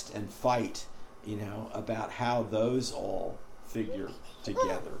 fest, and fight, you know, about how those all figure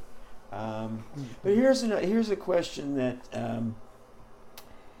together. But here's a question that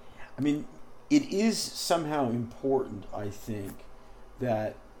I mean, it is somehow important, I think,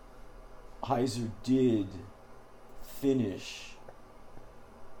 that Heiser did finish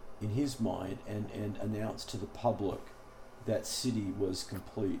in his mind and announce to the public that City was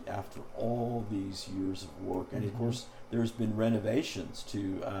complete after all these years of work. And of course, there's been renovations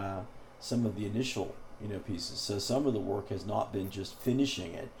to some of the initial, you know, pieces. So some of the work has not been just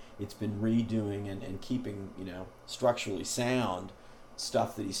finishing it; it's been redoing and keeping, you know, structurally sound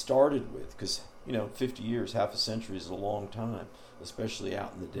stuff that he started with. Because, you know, 50 years, half a century is a long time, especially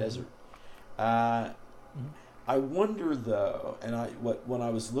out in the desert. I wonder though, and when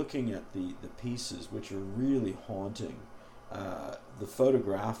I was looking at the pieces, which are really haunting, the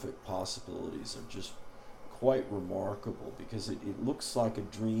photographic possibilities are just quite remarkable, because it looks like a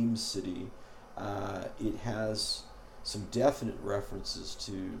dream city. It has some definite references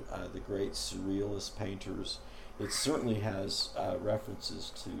to the great surrealist painters. It certainly has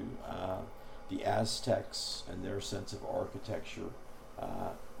references to the Aztecs and their sense of architecture,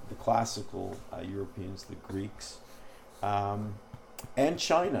 the classical Europeans, the Greeks, and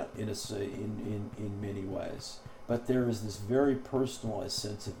China in many ways. But there is this very personalized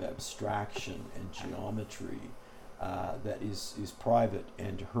sense of abstraction and geometry that is private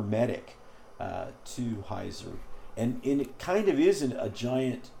and hermetic to Heiser. And it kind of isn't a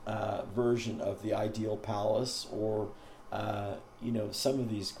giant version of the Ideal Palace or you know, some of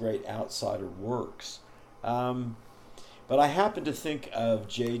these great outsider works. But I happen to think of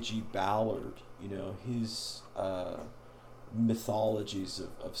J.G. Ballard, you know, his mythologies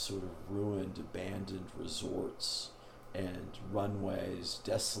of sort of ruined, abandoned resorts and runways,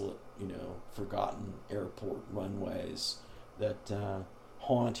 desolate, forgotten airport runways that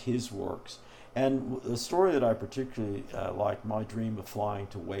haunt his works. And the story that I particularly like, My Dream of Flying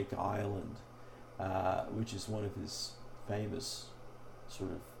to Wake Island, which is one of his famous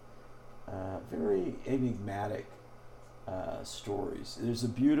sort of very enigmatic stories. There's a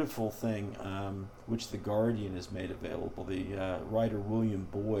beautiful thing which The Guardian has made available. The writer William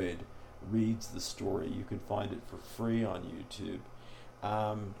Boyd reads the story. You can find it for free on YouTube.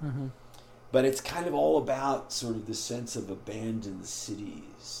 But it's kind of all about sort of the sense of abandoned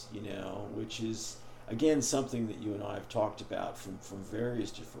cities, which is, again, something that you and I have talked about from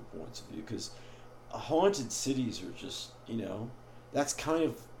various different points of view, because haunted cities are just, that's kind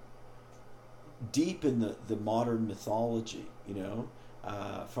of deep in the modern mythology,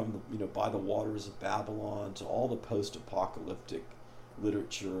 from By the Waters of Babylon to all the post-apocalyptic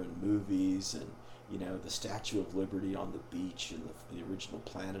literature and movies, and the Statue of Liberty on the beach and the original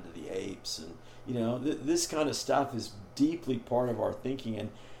Planet of the Apes, and this kind of stuff is deeply part of our thinking, and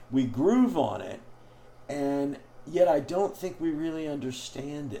we groove on it, and yet I don't think we really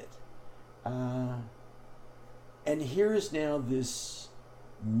understand it. And here is now this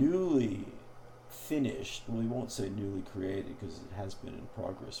newly finished, well, we won't say newly created because it has been in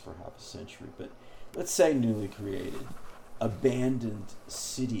progress for half a century, but let's say newly created, abandoned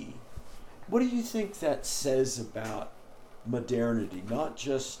city. What do you think that says about modernity? Not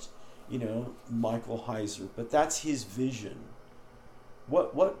just, Michael Heiser, but that's his vision.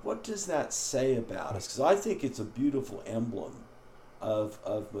 What does that say about us? Because I think it's a beautiful emblem of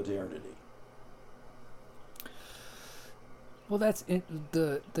modernity. Well, that's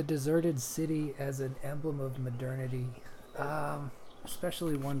the deserted city as an emblem of modernity,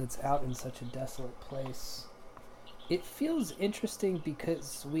 especially one that's out in such a desolate place. It feels interesting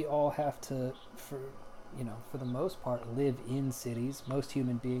because we all have to, for the most part, live in cities. Most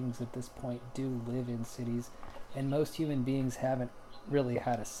human beings at this point do live in cities, and most human beings haven't really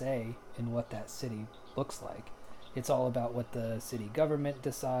had a say in what that city looks like. It's all about what the city government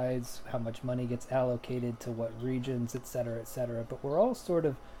decides, how much money gets allocated to what regions, et cetera, et cetera. But we're all sort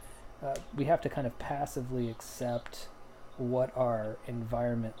of, we have to kind of passively accept what our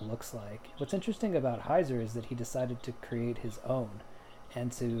environment looks like. What's interesting about Heiser is that he decided to create his own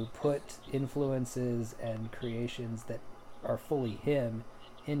and to put influences and creations that are fully him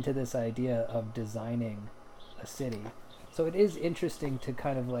into this idea of designing a city. So it is interesting to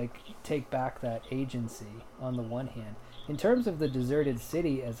kind of take back that agency on the one hand. In terms of the deserted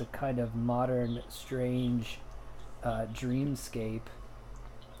city as a kind of modern, strange dreamscape,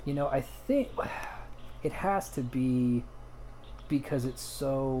 I think it has to be because it's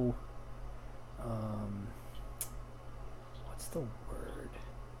so, what's the word?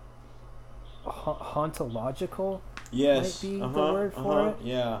 Hauntological? Yes. Might be the word for it.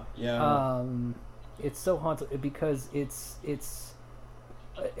 Yeah. It's so haunted because it's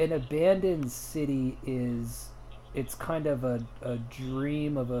an abandoned city it's kind of a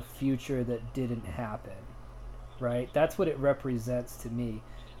dream of a future that didn't happen, right? That's what it represents to me.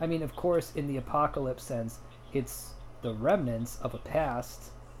 I mean, of course, in the apocalypse sense, it's the remnants of a past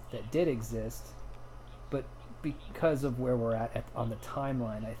that did exist, but because of where we're at on the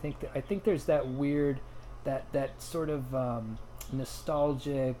timeline, I think there's that weird, that sort of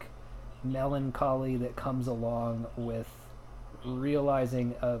nostalgic melancholy that comes along with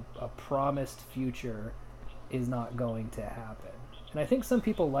realizing a promised future is not going to happen. And I think some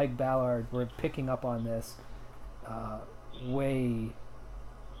people like Ballard were picking up on this way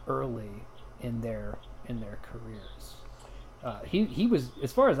early in their careers. He was,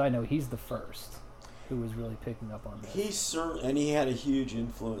 as far as I know, he's the first who was really picking up on this. And he had a huge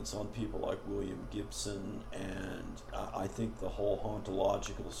influence on people like William Gibson, and I think the whole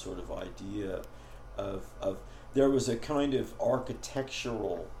hauntological sort of idea of there was a kind of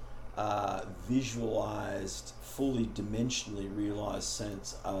architectural, visualized, fully dimensionally realized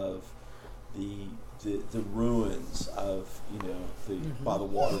sense of the ruins of By the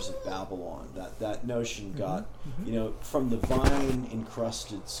Waters of Babylon. That notion got from the vine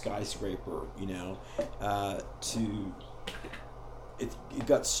encrusted skyscraper to it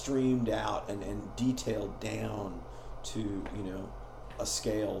got streamed out and detailed down to a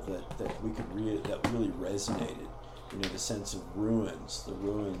scale that we could that really resonated. The sense of ruins, the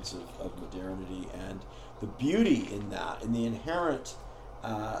ruins of modernity, and the beauty in that, and the inherent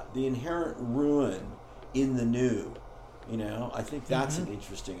ruin in the new. I think that's an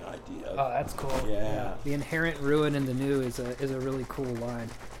interesting idea. Oh, that's cool. Yeah. The inherent ruin in the new is a really cool line.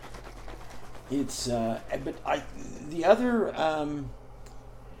 It's but the other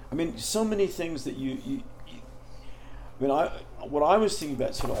I mean, so many things that I mean, what I was thinking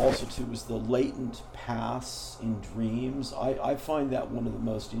about sort of also too was the latent paths in dreams. I find that one of the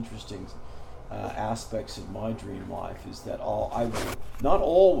most interesting aspects of my dream life is that I will, not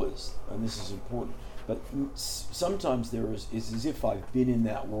always, and this is important, but sometimes there is as if I've been in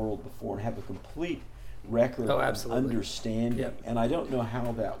that world before and have a complete record of understanding, yep. And I don't know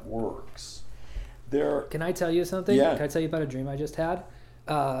how that works. Can I tell you something? Yeah. Can I tell you about a dream I just had?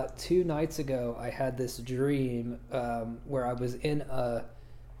 2 nights ago, I had this dream where I was in a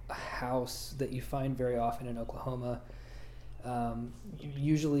house that you find very often in Oklahoma.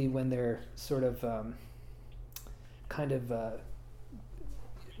 Usually when they're sort of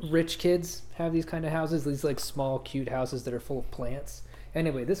rich kids have these kind of houses, these like small, cute houses that are full of plants.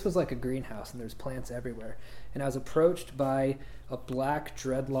 Anyway, this was like a greenhouse and there's plants everywhere. And I was approached by a black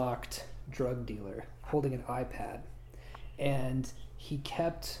dreadlocked drug dealer holding an iPad. And he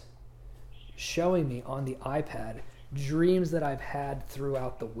kept showing me on the iPad dreams that I've had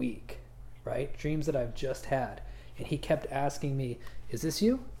throughout the week, right? Dreams that I've just had. And he kept asking me, is this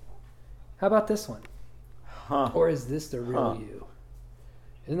you? How about this one? Huh. Or is this the real you?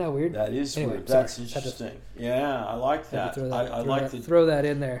 Isn't that weird? That is anyway, weird. That's interesting. Yeah, I like that. Throw that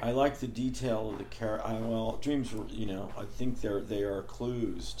in there. I like the detail of the character. Well, dreams were, I think they are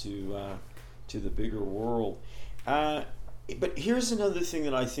clues to the bigger world. But here's another thing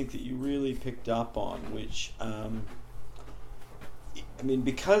that I think that you really picked up on, which I mean,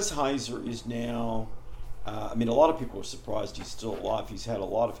 because Heiser is now. I mean, a lot of people are surprised he's still alive. He's had a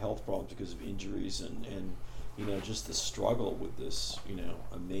lot of health problems because of injuries and just the struggle with this,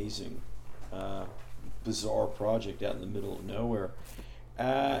 amazing, bizarre project out in the middle of nowhere.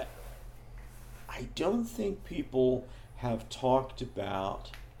 I don't think people have talked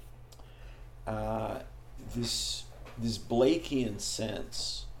about this Blakean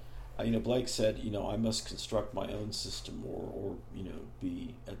sense. Blake said, I must construct my own system or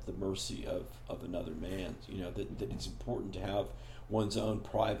be at the mercy of another man. That it's important to have one's own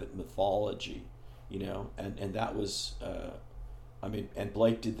private mythology, and that was, and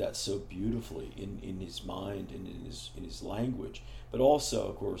Blake did that so beautifully in his mind and in his language, but also,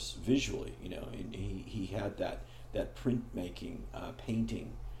 of course, visually, he had that printmaking,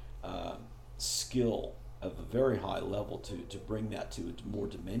 painting skill of a very high level to bring that to a more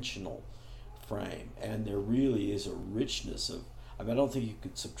dimensional frame. And there really is a richness of, I don't think you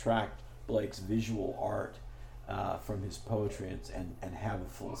could subtract Blake's visual art from his poetry and have a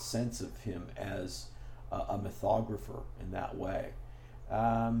full sense of him as a mythographer in that way.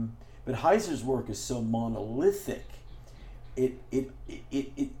 But Heiser's work is so monolithic,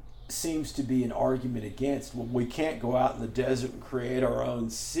 it seems to be an argument against, well, we can't go out in the desert and create our own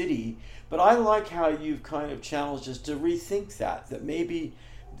city. But I like how you've kind of challenged us to rethink that maybe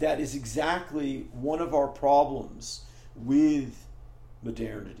that is exactly one of our problems with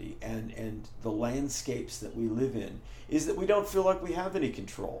modernity and the landscapes that we live in, is that we don't feel like we have any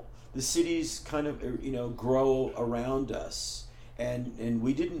control. The cities kind of, grow around us, and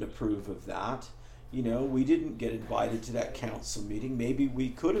we didn't approve of that. We didn't get invited to that council meeting. Maybe we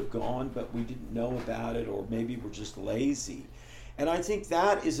could have gone, but we didn't know about it, or maybe we're just lazy. And I think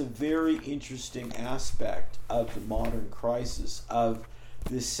that is a very interesting aspect of the modern crisis, of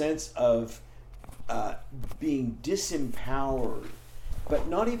this sense of being disempowered, but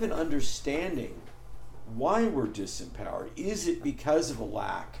not even understanding why we're disempowered. Is it because of a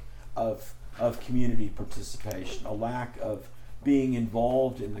lack of community participation, a lack of being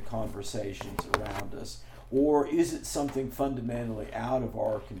involved in the conversations around us, or is it something fundamentally out of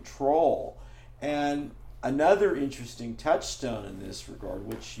our control? And another interesting touchstone in this regard,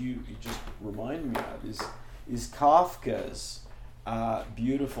 which you just reminded me of, is Kafka's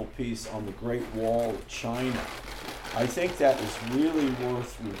beautiful piece on the Great Wall of China. I think that is really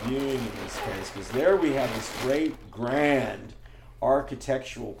worth reviewing in this case, because there we have this great, grand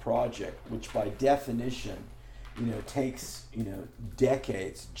architectural project, which by definition takes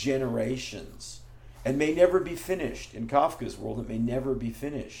decades, generations, and may never be finished. In Kafka's world, it may never be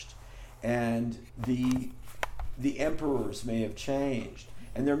finished, and the emperors may have changed,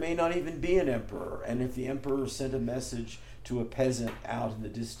 and there may not even be an emperor. And if the emperor sent a message to a peasant out in the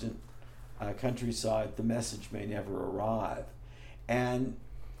distant countryside, the message may never arrive. And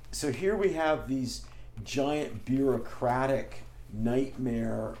so here we have these giant bureaucratic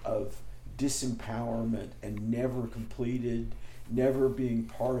nightmare of disempowerment and never completed, never being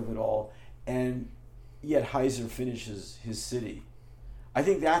part of it all, and yet Heiser finishes his city. I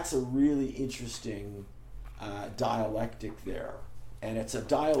think that's a really interesting dialectic there. and it's a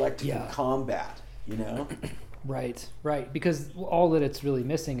dialectical combat, you know. Right, right. Because all that it's really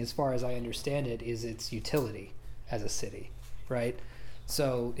missing, as far as I understand it, is its utility as a city, right?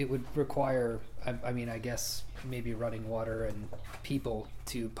 So it would require, I mean, I guess maybe running water and people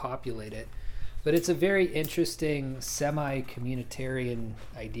to populate it. But it's a very interesting semi-communitarian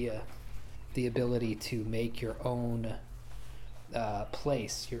idea, the ability to make your own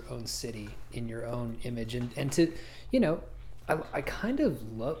place, your own city, in your own image. And to, you know, I kind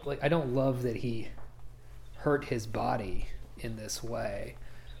of love, like, I don't love that he hurt his body in this way,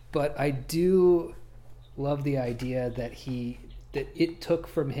 but I do love the idea that it took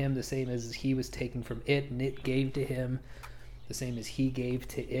from him the same as he was taking from it, and it gave to him the same as he gave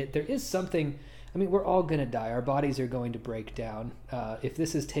to it. There is something, I mean, we're all going to die. Our bodies are going to break down. If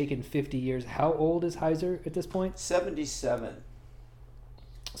this has taken 50 years, how old is Heiser at this point? 77.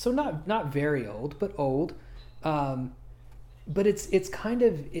 So not very old, but old. But it's kind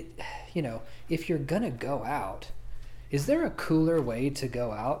of, you know, if you're going to go out, is there a cooler way to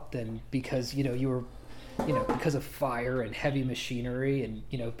go out than because, you know, you were, you know, because of fire and heavy machinery and,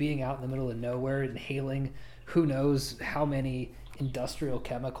 you know, being out in the middle of nowhere, inhaling who knows how many industrial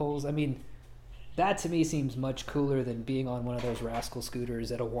chemicals. I mean, that to me seems much cooler than being on one of those rascal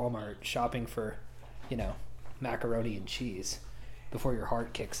scooters at a Walmart shopping for, you know, macaroni and cheese before your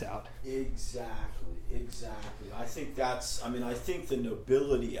heart kicks out. Exactly. I think I think the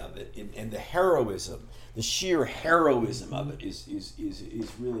nobility of it and the heroism, the sheer heroism of it is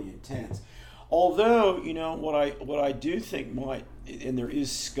really intense. Although, you know, what I do think might, and there is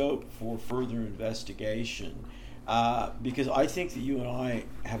scope for further investigation, because I think that you and I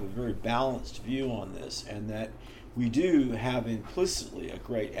have a very balanced view on this, and that we do have implicitly a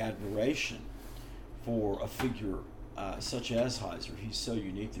great admiration for a figure such as Heiser. He's so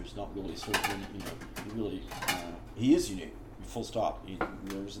unique. There's not really sort of, you know, he is unique. Full stop.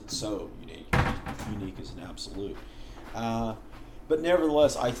 There isn't so unique. Unique is an absolute. But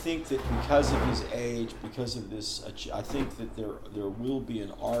nevertheless, I think that because of his age, because of this, I think that there will be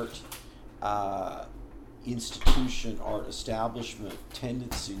an art institution, art establishment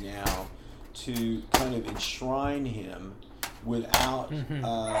tendency now to kind of enshrine him without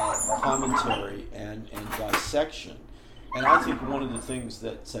commentary and dissection. And I think one of the things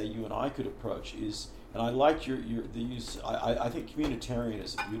that, say, you and I could approach is, and I like the use, I think communitarian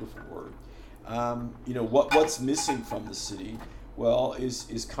is a beautiful word. You know, what's missing from the city, well,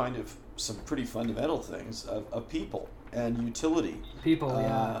 is kind of some pretty fundamental things of people and utility. People,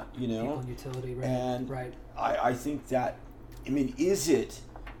 you know. People and utility, right. And right. I think that, I mean, is it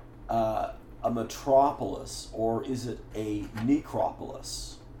a metropolis or is it a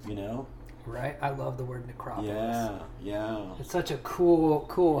necropolis, you know? Right, I love the word necropolis. Yeah. It's such a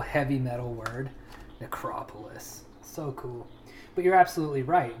cool heavy metal word, necropolis. So cool. But you're absolutely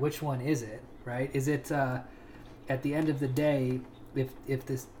right. Which one is it? Right? Is it at the end of the day, if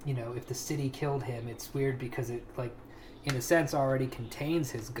this, you know, if the city killed him, it's weird because it, like, in a sense already contains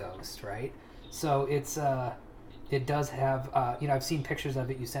his ghost, right? So it's it does have you know, I've seen pictures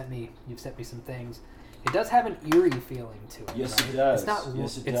of it. You've sent me some things. It does have an eerie feeling to it. Yes, right? it does.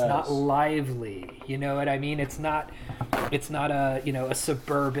 It's not lively. You know what I mean? It's not a, you know, a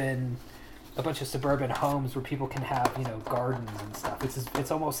bunch of suburban homes where people can have, you know, gardens and stuff. It's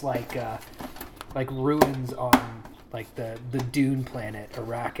almost like ruins on, like, the dune planet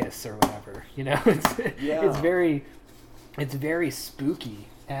Arrakis or whatever. You know, it's very spooky,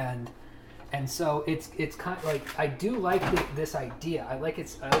 and so it's kind of like, I do like this idea. I like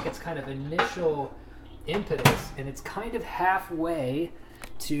its kind of initial impetus, and it's kind of halfway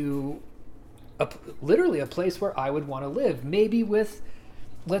to literally a place where I would want to live, maybe with,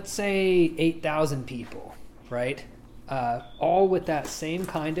 let's say, 8,000 people, right? All with that same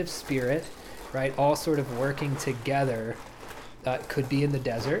kind of spirit, right? All sort of working together. Could be in the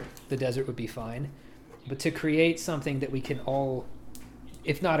desert. The desert would be fine. But to create something that we can all,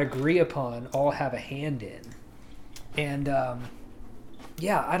 if not agree upon, all have a hand in. And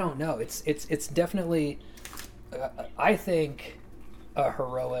yeah, I don't know. It's definitely, I think, a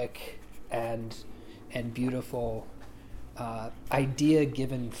heroic and beautiful idea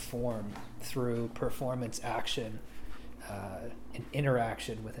given form through performance, action, and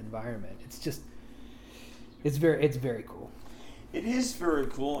interaction with environment. It's very cool. It is very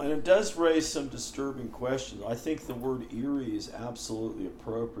cool, and it does raise some disturbing questions. I think the word eerie is absolutely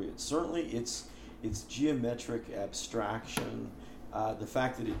appropriate. Certainly, it's geometric abstraction. The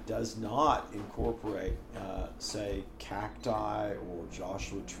fact that it does not incorporate, say, cacti or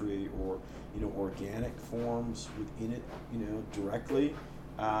Joshua tree or, you know, organic forms within it, you know, directly.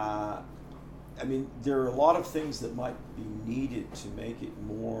 I mean, there are a lot of things that might be needed to make it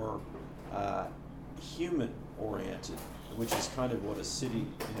more human oriented, which is kind of what a city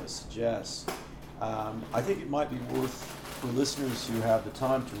suggests. I think it might be worth for listeners who have the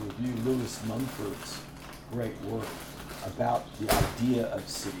time to review Lewis Mumford's great work about the idea of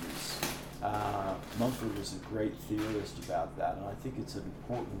cities. Mumford was a great theorist about that, and I think it's an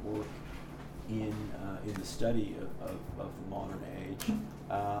important work in the study of the modern age.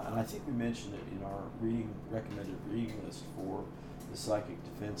 And I think we mentioned it in our recommended reading list for the Psychic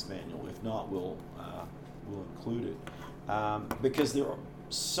Defense Manual. If not, we'll include it. Because there are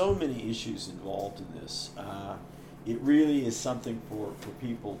so many issues involved in this. It really is something for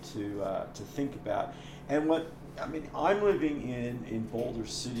people to think about. And I'm living in Boulder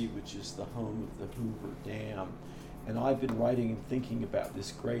City, which is the home of the Hoover Dam, and I've been writing and thinking about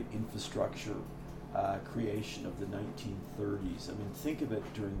this great infrastructure creation of the 1930s. I mean, think of it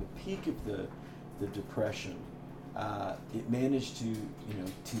during the peak of the Depression. It managed to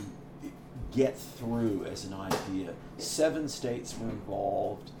get through as an idea. 7 states were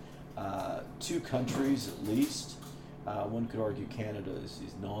involved, 2 countries at least. One could argue Canada is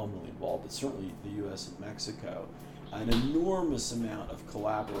nominally involved, but certainly the U.S. and Mexico. An enormous amount of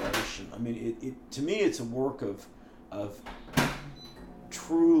collaboration. I mean, to me, it's a work of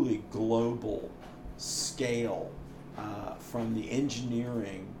truly global scale, from the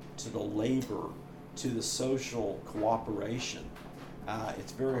engineering to the labor to the social cooperation.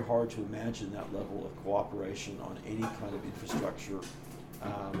 It's very hard to imagine that level of cooperation on any kind of infrastructure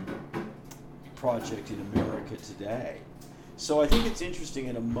project in America today. So I think it's interesting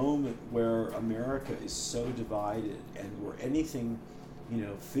in a moment where America is so divided and where anything,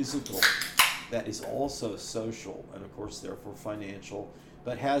 physical that is also social and of course therefore financial,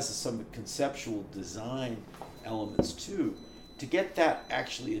 but has some conceptual design elements too, to get that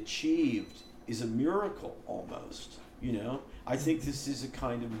actually achieved is a miracle almost. I think this is a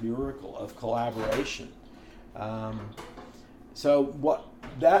kind of miracle of collaboration. So what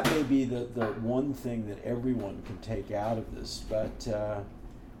that may be the one thing that everyone can take out of this, but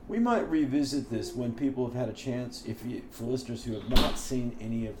we might revisit this when people have had a chance. For listeners who have not seen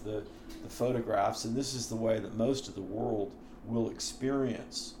any of the photographs, and this is the way that most of the world will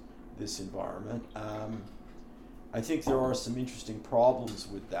experience this environment. I think there are some interesting problems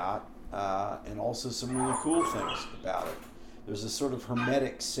with that, and also some really cool things about it. There's a sort of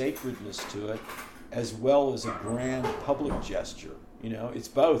hermetic sacredness to it, as well as a grand public gesture. It's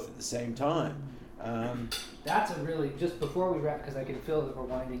both at the same time. That's a really, just before we wrap, because I can feel that we're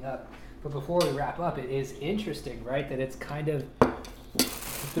winding up, but before we wrap up, it is interesting, right, that it's kind of,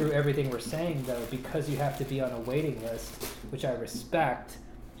 through everything we're saying, though, because you have to be on a waiting list, which I respect,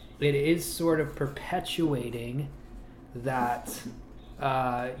 it is sort of perpetuating that,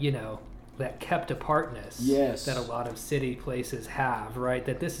 that kept apartness that a lot of city places have, right?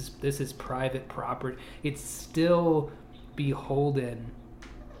 That this is private property. It's still beholden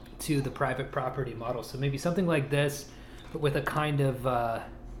to the private property model. So maybe something like this, but with a kind of a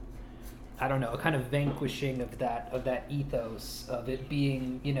kind of vanquishing of that ethos of it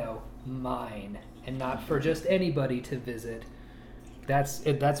being, mine and not for just anybody to visit. That's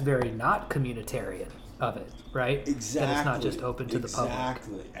very not communitarian of it, right? Exactly. That it's not just open to the public.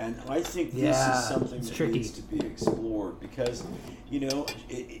 Exactly. And I think this is something that tricky. Needs to be explored because,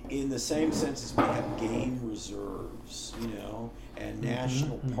 in the same sense as we have game reserves, and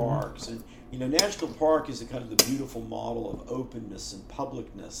national parks. And, national park is a kind of the beautiful model of openness and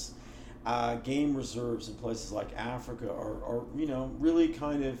publicness. Game reserves in places like Africa are really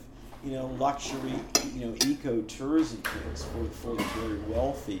kind of, luxury, eco-tourism things for the very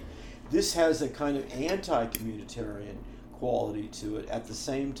wealthy. This has a kind of anti-communitarian quality to it at the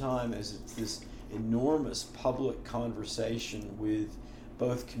same time as it's this enormous public conversation with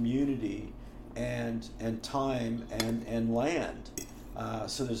both community and time and land.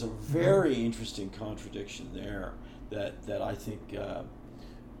 So there's a very interesting contradiction there that I think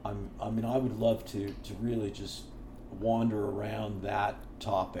I would love to really just wander around that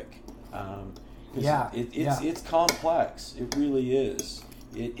topic. It's complex. It really is.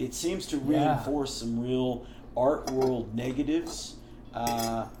 It seems to reinforce some real art world negatives.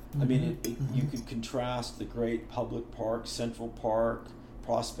 You could contrast the great public parks, Central Park,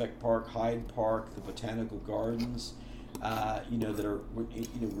 Prospect Park, Hyde Park, the Botanical Gardens, that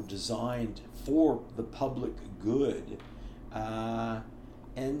were designed for the public good.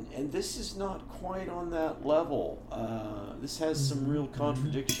 And this is not quite on that level. This has some real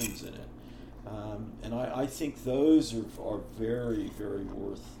contradictions in it. And I think those are very, very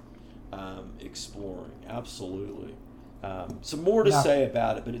worth exploring. Absolutely. So more to Yeah. say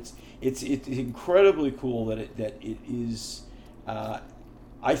about it, but it's incredibly cool that it is,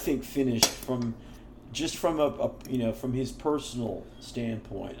 I think, finished from a from his personal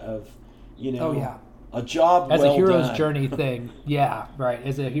standpoint of Oh yeah. a job As well a hero's done. journey thing, yeah, right.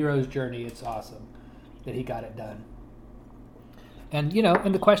 As a hero's journey, it's awesome that he got it done. And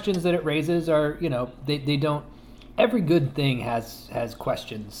and the questions that it raises are, they don't. Every good thing has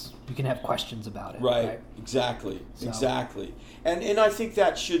questions. You can have questions about it, Right. right? Exactly. So- Exactly. And I think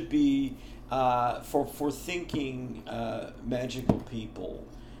that should be for thinking magical people.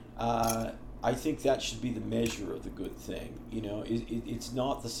 I think that should be the measure of the good thing. It's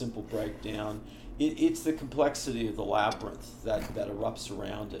not the simple breakdown. It's the complexity of the labyrinth that erupts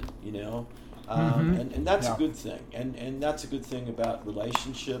around it. And that's Yeah. a good thing. And that's a good thing about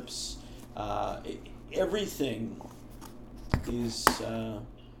relationships. Everything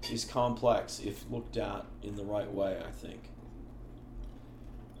is complex if looked at in the right way, I think.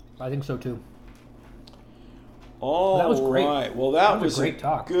 I think so too. All That was great. right. Well, that was a great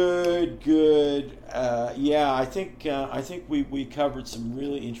talk. Good. Yeah, I think we covered some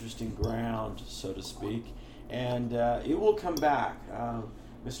really interesting ground, so to speak, and it will come back.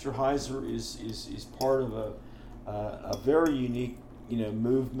 Mr. Heiser is part of a very unique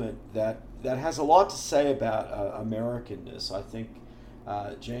movement that has a lot to say about Americanness. I think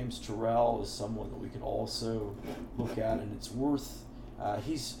James Turrell is someone that we can also look at, and it's worth.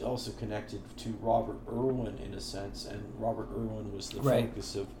 He's also connected to Robert Irwin in a sense, and Robert Irwin was the Right.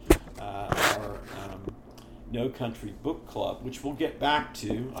 focus of our No Country Book Club, which we'll get back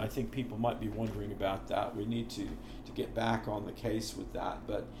to. I think people might be wondering about that. We need to get back on the case with that.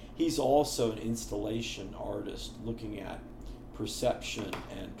 But he's also an installation artist looking at perception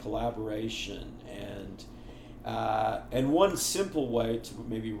and collaboration and one simple way to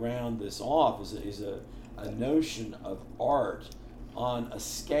maybe round this off is a notion of art on a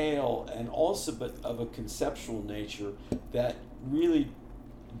scale and also but of a conceptual nature that really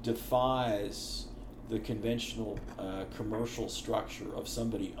defies the conventional commercial structure of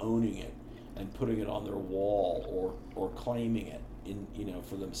somebody owning it and putting it on their wall or claiming it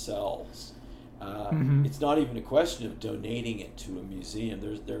for themselves. It's not even a question of donating it to a museum.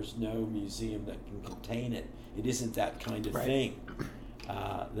 There's no museum that can contain it. It isn't that kind of Right. thing.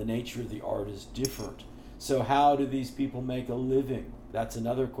 The nature of the art is different. So how do these people make a living? That's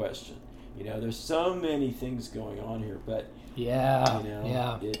another question. There's so many things going on here, but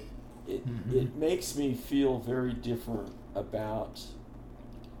Yeah. it makes me feel very different about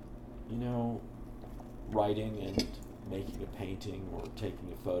writing and making a painting or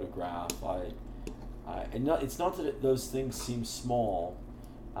taking a photograph. It's not that those things seem small.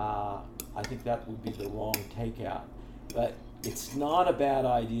 I think that would be the wrong takeout, but it's not a bad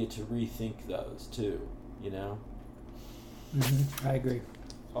idea to rethink those too. I agree.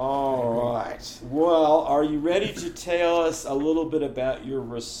 All right. Well, are you ready to tell us a little bit about your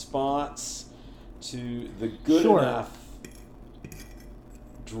response to the good Sure. enough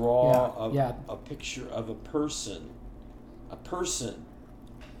draw of Yeah. a picture of a person? A person.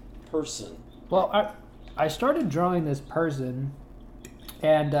 Well, I started drawing this person,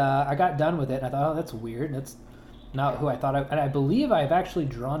 and I got done with it. And I thought, oh, that's weird. That's not who I thought. And I believe I've actually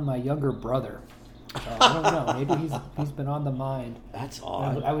drawn my younger brother. So I don't know. Maybe he's been on the mind. That's And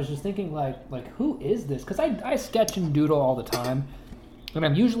odd. I was just thinking, like who is this? Because I sketch and doodle all the time, and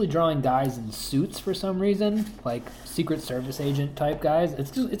I'm usually drawing guys in suits for some reason, like Secret Service agent type guys.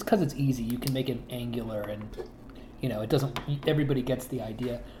 It's because it's easy. You can make it angular, and it doesn't. Everybody gets the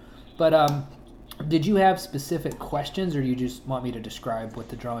idea. But did you have specific questions, or do you just want me to describe what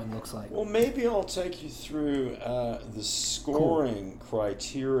the drawing looks like? Well, maybe I'll take you through the scoring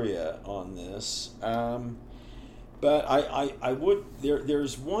criteria on this. But I would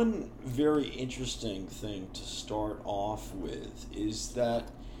there's one very interesting thing to start off with is that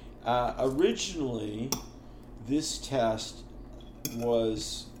originally this test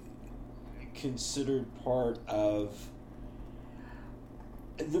was considered part of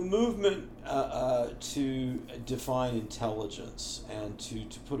the movement to define intelligence and to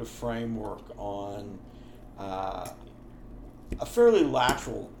put a framework on a fairly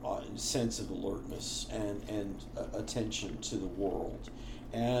lateral sense of alertness and attention to the world.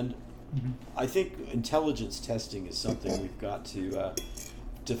 And I think intelligence testing is something we've got to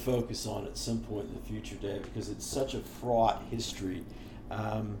focus on at some point in the future, Dave, because it's such a fraught history.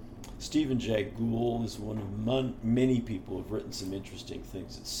 Stephen Jay Gould is one of many people who have written some interesting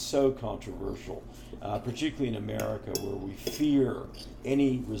things. It's so controversial, particularly in America, where we fear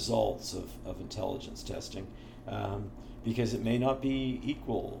any results of intelligence testing. because it may not be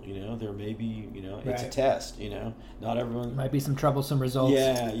equal. There may be, it's a Right. test. Not everyone. Might be some troublesome results.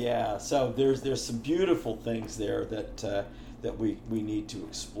 Yeah. So there's some beautiful things there that we need to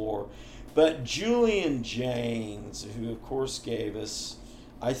explore. But Julian Jaynes, who of course gave us,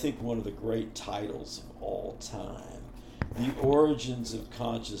 I think, one of the great titles of all time, The Origins of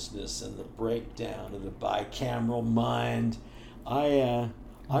Consciousness and the Breakdown of the Bicameral Mind. I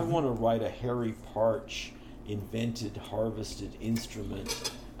want to write a Harry Partch invented, harvested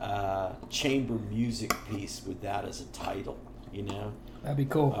instrument chamber music piece with that as a title. That'd be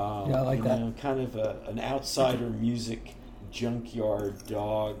cool. Yeah, I like that. Kind of an outsider music junkyard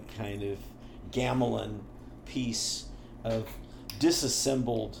dog kind of gamelan piece of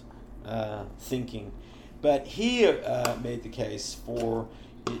disassembled thinking. But he made the case for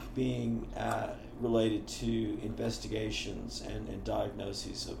it being related to investigations and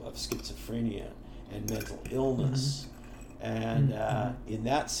diagnoses of schizophrenia and mental illness. And in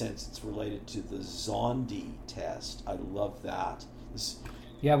that sense, it's related to the Zondi test. I love that.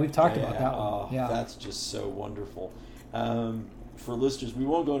 Yeah, we've talked about that one. Yeah. That's just so wonderful. For listeners, we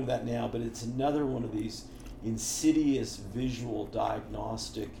won't go into that now, but it's another one of these insidious visual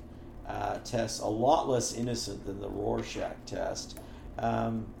diagnostic tests, a lot less innocent than the Rorschach test,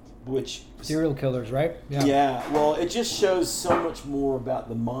 which... Serial killers, right? Yeah, well, it just shows so much more about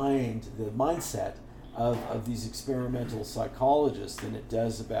the mind, the mindset of these experimental psychologists than it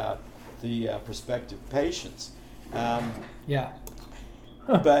does about the prospective patients. Yeah.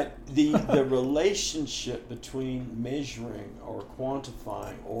 But the relationship between measuring or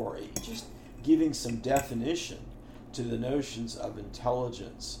quantifying or just giving some definition to the notions of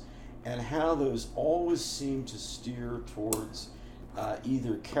intelligence and how those always seem to steer towards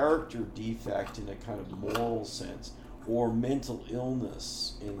either character defect in a kind of moral sense or mental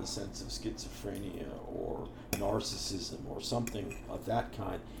illness in the sense of schizophrenia or narcissism or something of that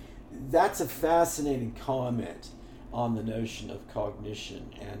kind. That's a fascinating comment on the notion of cognition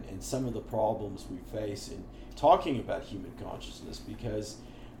and some of the problems we face in talking about human consciousness, because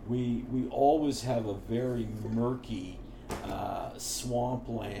we always have a very murky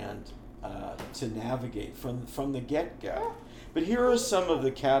swampland to navigate from the get-go. But here are some of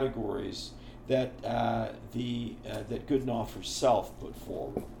the categories that that Goodenough herself put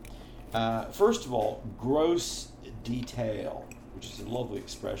forward. First of all, gross detail, which is a lovely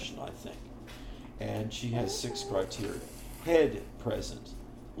expression, I think. And she has 6 criteria. Head present,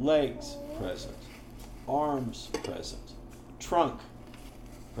 legs present, arms present, trunk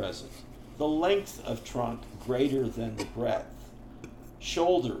present, the length of trunk greater than the breadth,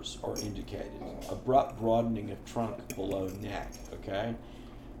 shoulders are indicated, abrupt broadening of trunk below neck, okay?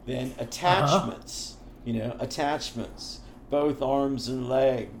 Then attachments, attachments, both arms and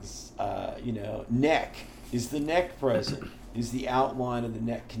legs, neck. Is the neck present? Is the outline of the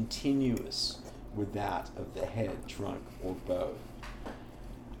neck continuous with that of the head, trunk, or both?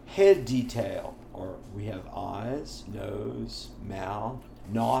 Head detail, or we have eyes, nose, mouth,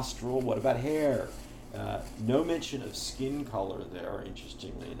 nostril. What about hair? No mention of skin color there,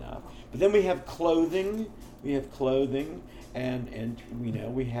 interestingly enough. But then we have clothing. And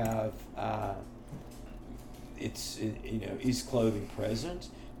we have is clothing present?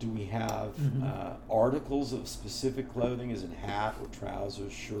 Do we have articles of specific clothing, as in hat or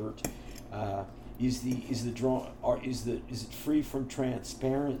trousers, shirt? Is it free from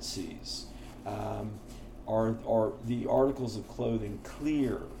transparencies? Are the articles of clothing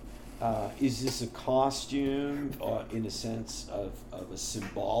clear? Is this a costume in a sense of a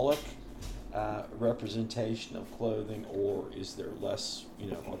symbolic representation of clothing, or is there less,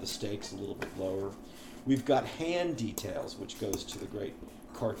 are the stakes a little bit lower? We've got hand details, which goes to the great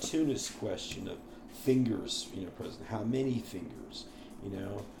cartoonist question of fingers, present. How many fingers?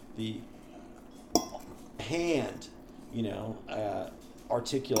 The hand,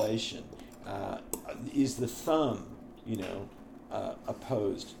 articulation. Is the thumb,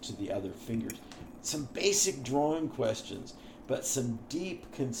 opposed to the other fingers? Some basic drawing questions, but some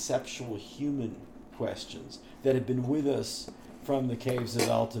deep conceptual human questions that have been with us from the caves of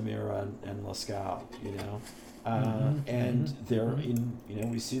Altamira and Lascaux, and they're in,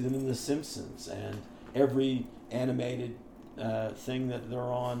 we see them in The Simpsons and every animated thing that they're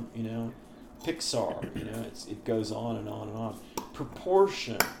on, Pixar, it goes on and on and on.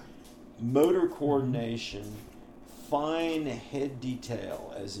 Proportion, motor coordination, fine head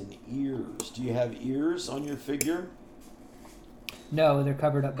detail, as in ears. Do you have ears on your figure? No, they're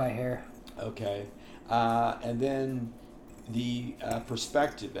covered up by hair. Okay. And then the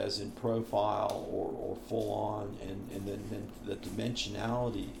perspective, as in profile or full on, and then the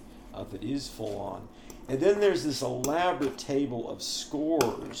dimensionality if it is full on. And then there's this elaborate table of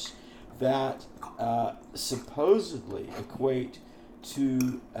scores that supposedly equate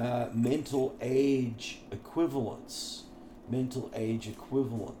to mental age equivalence.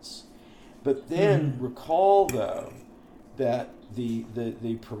 But then recall, though, that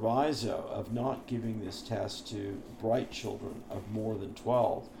the proviso of not giving this test to bright children of more than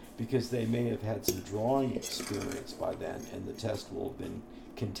 12, because they may have had some drawing experience by then, and the test will have been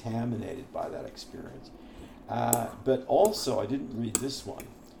contaminated by that experience. But also, I didn't read this one,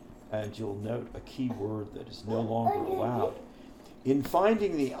 and you'll note a key word that is no longer allowed. In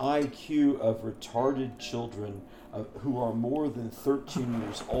finding the IQ of retarded children who are more than 13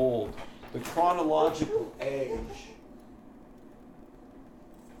 years old, the chronological age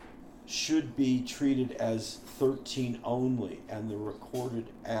should be treated as 13 only, and the recorded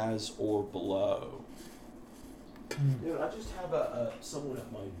as or below. I just have someone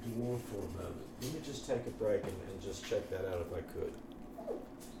at my door for a moment. Let me just take a break and just check that out if I could.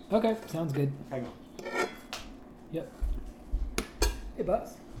 Okay, sounds good. Hang on. Yep. Hey,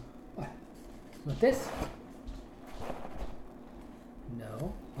 Buzz. What? Want this?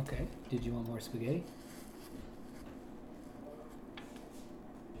 No. Okay. Did you want more spaghetti?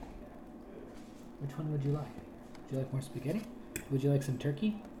 Which one would you like? Would you like more spaghetti? Would you like some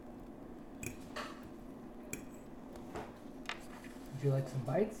turkey? Would you like some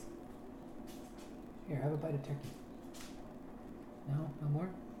bites? Here, have a bite of turkey. No? No more?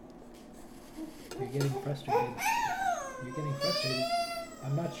 You're getting frustrated.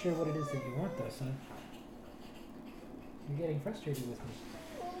 I'm not sure what it is that you want, though, son. You're getting frustrated with me.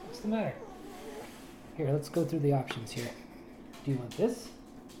 What's the matter? Here, let's go through the options here. Do you want this?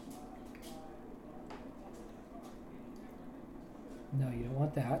 No, you don't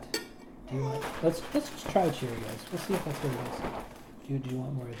want that. Do you want... Let's just try Cheerios. We'll see if that's what it is. Do you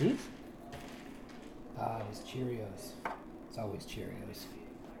want more of these? Ah, it was Cheerios. It's always Cheerios.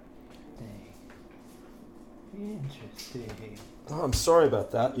 Dang. Interesting. Oh, I'm sorry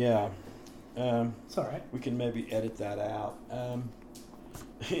about that. Yeah. It's all right. We can maybe edit that out.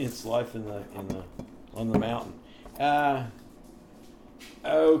 It's life on the mountain.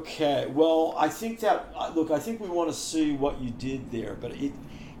 Okay. Well, I think that I think we want to see what you did there, but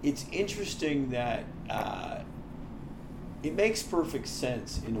it's interesting that it makes perfect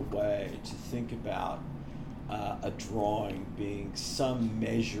sense in a way to think about a drawing being some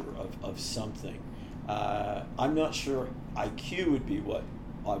measure of something. I'm not sure IQ would be what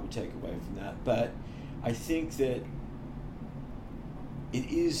I would take away from that, but I think that it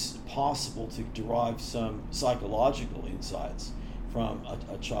is possible to derive some psychological insights from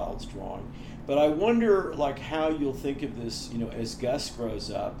a child's drawing. But I wonder, how you'll think of this, as Gus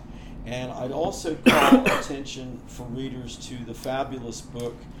grows up. And I'd also call attention for readers to the fabulous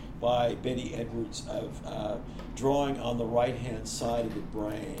book by Betty Edwards of Drawing on the Right-Hand Side of the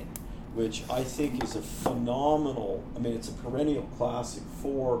Brain, which I think is a phenomenal, it's a perennial classic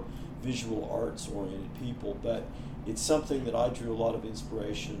for visual arts-oriented people, but it's something that I drew a lot of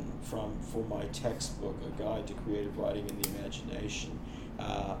inspiration from for my textbook, A Guide to Creative Writing in the Imagination,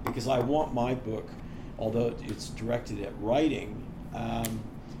 because I want my book, although it's directed at writing,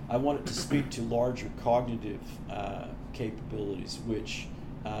 I want it to speak to larger cognitive capabilities, which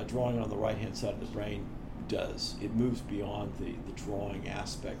drawing on the right-hand side of the brain does. It moves beyond the drawing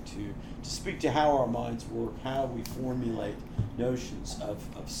aspect to speak to how our minds work, how we formulate notions of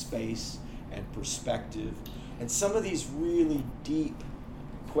space and perspective, and some of these really deep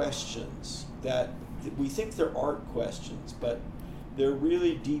questions that we think they're art questions, but they're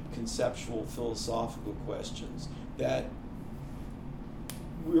really deep conceptual philosophical questions that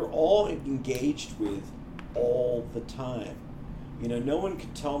we're all engaged with all the time. No one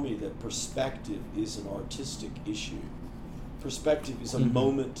can tell me that perspective is an artistic issue. Perspective is a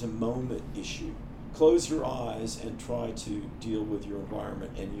moment-to-moment issue. Close your eyes and try to deal with your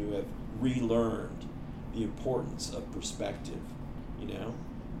environment, and you have relearned the importance of perspective,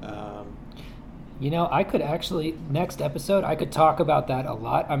 I could actually, next episode, I could talk about that a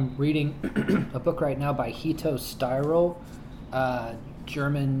lot. I'm reading a book right now by Hito Steyerl,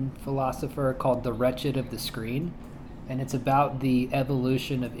 German philosopher, called The Wretched of the Screen. And it's about the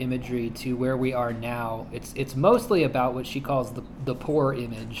evolution of imagery to where we are now. It's mostly about what she calls the poor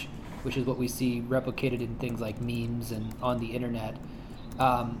image, which is what we see replicated in things like memes and on the internet.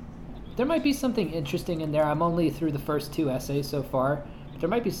 There might be something interesting in there. I'm only through the first 2 essays so far. But there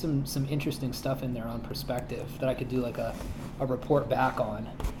might be some interesting stuff in there on perspective that I could do a report back on.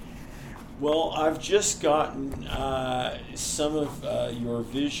 Well, I've just gotten some of your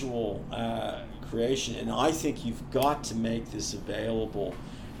visual creation, and I think you've got to make this available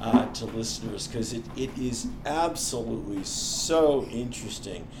to listeners, because it is absolutely so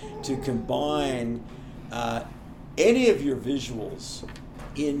interesting to combine any of your visuals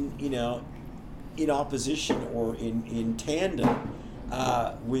in opposition or in tandem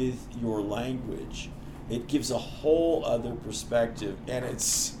with your language. It gives a whole other perspective, and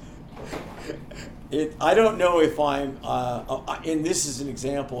I don't know if I'm, and this is an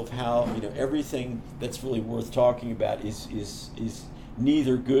example of how everything that's really worth talking about is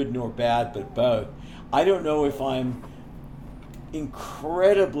neither good nor bad, but both. I don't know if I'm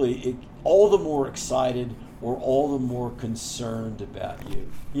incredibly all the more excited or all the more concerned about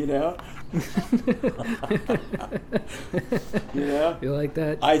you. You like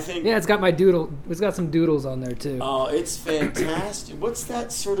that? I think. Yeah, it's got my doodle. It's got some doodles on there too. Oh, it's fantastic. What's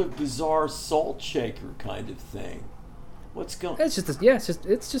that sort of bizarre salt shaker kind of thing? What's going? It's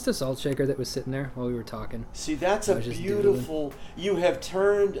just a salt shaker that was sitting there while we were talking. See, that's a beautiful. You have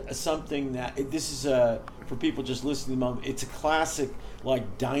turned something that this is for people just listening. It's a classic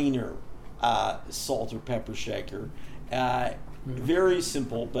like diner salt or pepper shaker. Very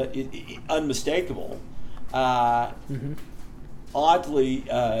simple, but unmistakable. Oddly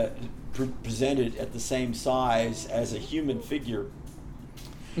presented at the same size as a human figure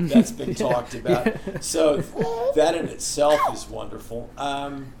that's been talked about. Yeah. So that in itself is wonderful.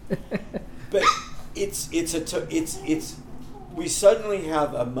 But we suddenly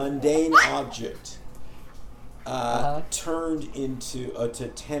have a mundane object turned into a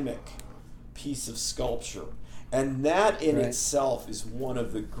totemic piece of sculpture. And that in itself is one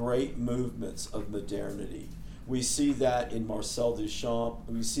of the great movements of modernity. We see that in Marcel Duchamp,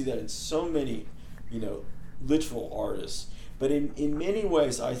 and we see that in so many, literal artists. But in many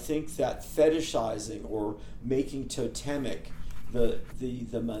ways, I think that fetishizing or making totemic the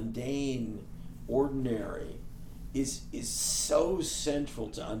mundane, ordinary, is so central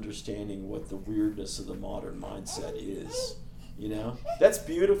to understanding what the weirdness of the modern mindset is. That's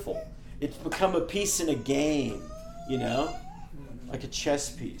beautiful. It's become a piece in a game, like a chess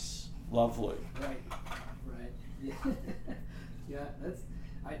piece. Lovely. Right. Yeah,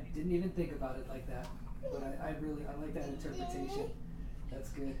 I didn't even think about it like that, but I like that interpretation. That's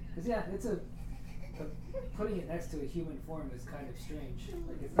good. Because it's putting it next to a human form is kind of strange.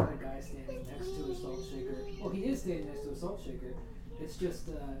 Like, it's not a guy standing next to a salt shaker. Well, he is standing next to a salt shaker. It's just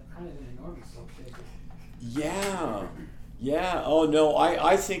kind of an enormous salt shaker. Yeah. Oh no,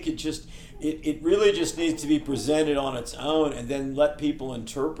 I think it really just needs to be presented on its own, and then let people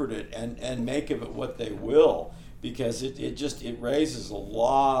interpret it and make of it what they will, because it raises a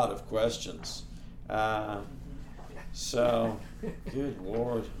lot of questions. So, good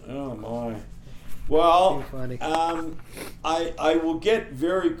Lord, oh my. Well, I will get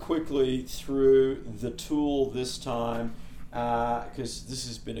very quickly through the tool this time, because this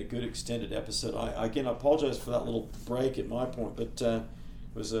has been a good extended episode. I apologize for that little break at my point, but it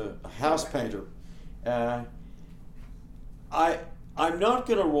was a house painter. I'm not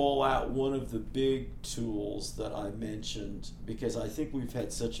going to roll out one of the big tools that I mentioned, because I think we've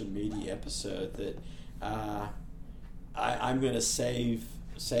had such a meaty episode that I'm going to save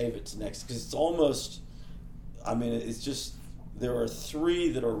it to next, because it's almost, it's just, there are three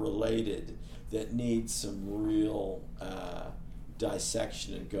that are related that need some real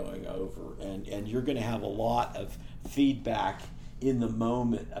dissection and going over, and you're going to have a lot of feedback in the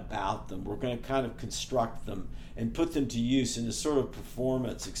moment about them. We're going to kind of construct them and put them to use in a sort of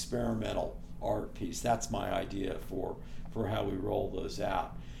performance experimental art piece. That's my idea for how we roll those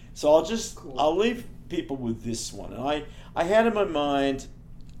out. So I'll leave people with this one. And I had in my mind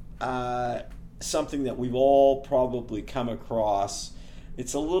something that we've all probably come across.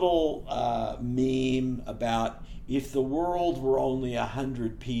 It's a little meme about, if the world were only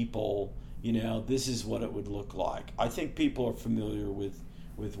 100 people, this is what it would look like. I think people are familiar with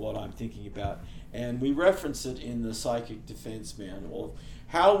what I'm thinking about. And we reference it in the Psychic Defense Manual.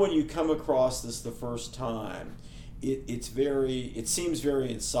 How, when you come across this the first time, it seems very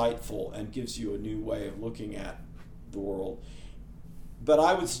insightful and gives you a new way of looking at the world. But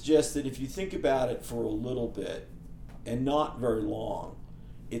I would suggest that if you think about it for a little bit, and not very long,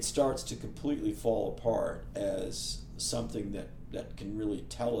 it starts to completely fall apart as something that can really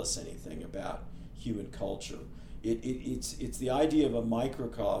tell us anything about human culture. It's the idea of a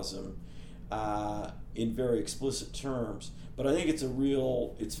microcosm in very explicit terms, but I think it's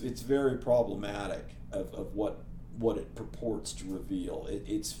it's very problematic of what it purports to reveal.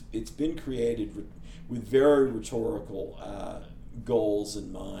 It's been created with very rhetorical goals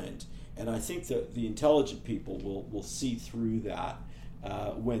in mind, and I think that the intelligent people will see through that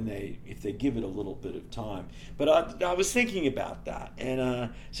if they give it a little bit of time. But I was thinking about that,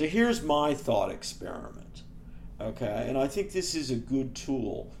 and so here's my thought experiment. Okay, and I think this is a good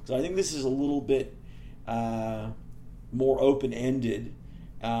tool. So I think this is a little bit more open-ended.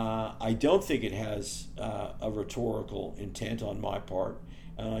 I don't think it has a rhetorical intent on my part,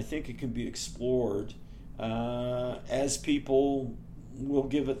 and I think it can be explored as people will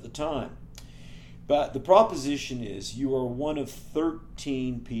give it the time. But the proposition is you are one of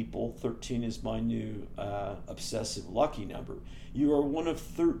 13 people. 13 is my new obsessive lucky number. You are one of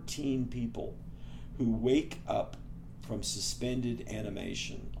 13 people who wake up from suspended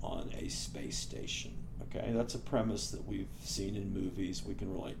animation on a space station. Okay, that's a premise that we've seen in movies. We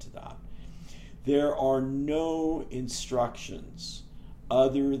can relate to that. There are no instructions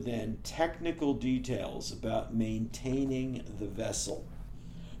other than technical details about maintaining the vessel.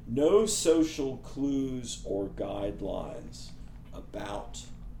 No social clues or guidelines about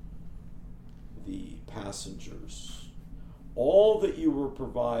the passengers. All that you were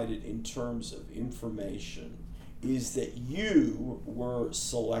provided in terms of information is that you were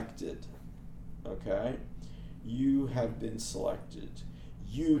selected. Okay? You have been selected.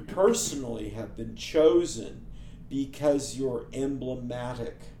 You personally have been chosen because you're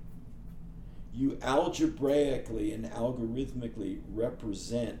emblematic. You algebraically and algorithmically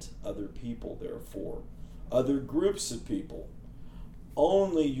represent other people, therefore, other groups of people.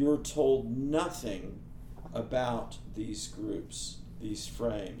 Only you're told nothing about these groups, these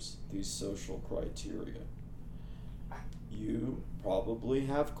frames, these social criteria. You probably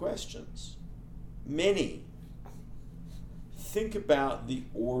have questions. Many. Think about the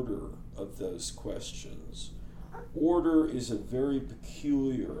order of those questions. Order is a very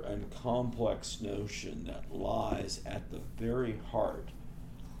peculiar and complex notion that lies at the very heart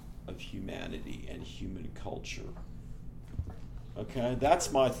of humanity and human culture. Okay,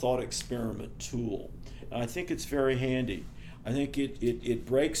 that's my thought experiment tool. And I think it's very handy. I think it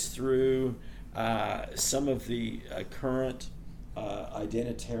breaks through some of the current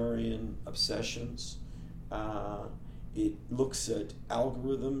identitarian obsessions. It looks at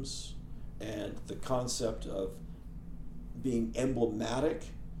algorithms and the concept of being emblematic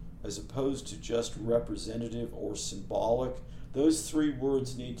as opposed to just representative or symbolic. Those three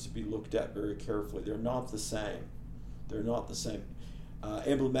words need to be looked at very carefully. They're not the same. They're not the same.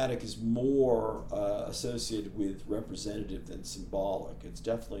 Emblematic is more associated with representative than symbolic. It's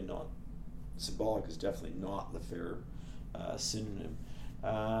definitely not. Symbolic is definitely not the fair synonym.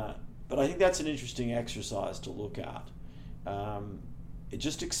 But I think that's an interesting exercise to look at.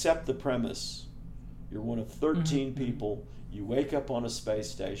 Just accept the premise. You're one of 13 people. You wake up on a space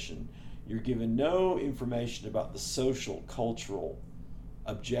station. You're given no information about the social, cultural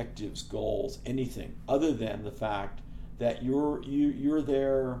objectives, goals, anything other than the fact that you're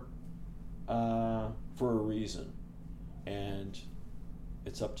there for a reason, and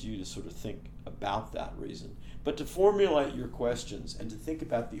it's up to you to sort of think about that reason. But to formulate your questions and to think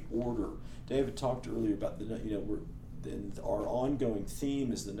about the order. David talked earlier about our ongoing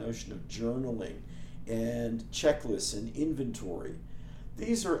theme is the notion of journaling and checklists and inventory.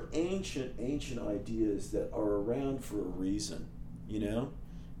 These are ancient ideas that are around for a reason,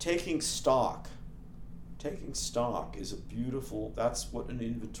 Taking stock is that's what an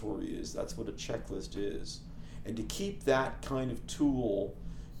inventory is, that's what a checklist is. And to keep that kind of tool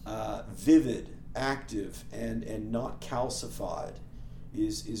vivid, active, and not calcified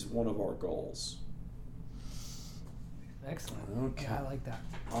is one of our goals. Excellent. Okay. Yeah, I like that.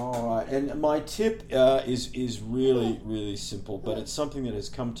 All right. And my tip is really, really simple, but it's something that has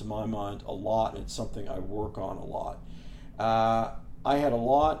come to my mind a lot, and it's something I work on a lot. I had a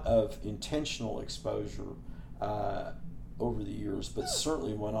lot of intentional exposure over the years, but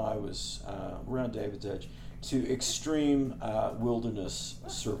certainly when I was around David's age, to extreme wilderness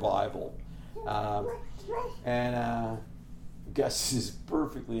survival. Gus is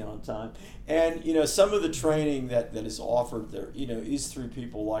perfectly on time. And, some of the training that is offered there, is through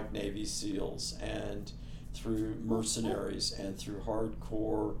people like Navy SEALs and through mercenaries and through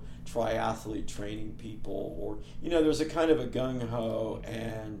hardcore triathlete training people, or, there's a kind of a gung-ho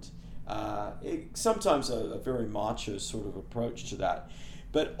and sometimes a very macho sort of approach to that.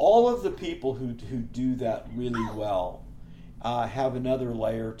 But all of the people who do that really well have another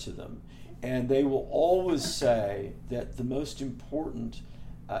layer to them. And they will always say that the most important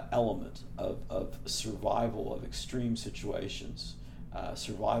element of survival of extreme situations,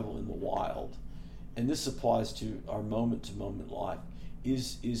 survival in the wild, and this applies to our moment-to-moment life,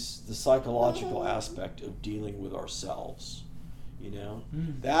 is the psychological aspect of dealing with ourselves.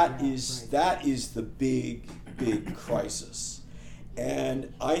 That is the big crisis.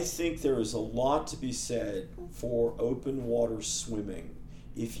 And I think there is a lot to be said for open water swimming.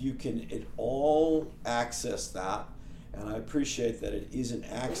 If you can at all access that, and I appreciate that it is an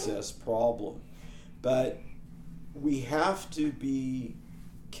access problem, but we have to be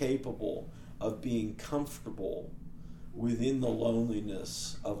capable of being comfortable within the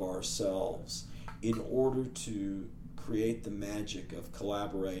loneliness of ourselves in order to create the magic of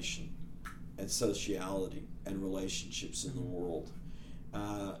collaboration and sociality and relationships in the world.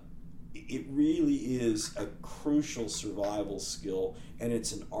 It really is a crucial survival skill, and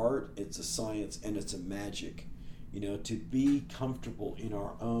it's an art, it's a science, and it's a magic, to be comfortable in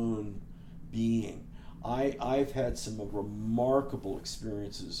our own being. I've had some remarkable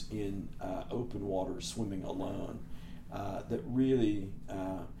experiences in open water swimming alone that really,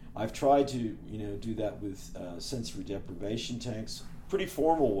 I've tried to do that with sensory deprivation tanks, pretty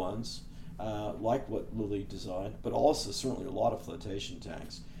formal ones, like what Lily designed, but also certainly a lot of flotation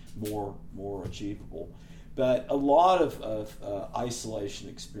tanks, more achievable. But a lot of isolation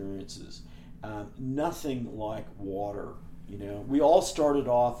experiences, nothing like water. We all started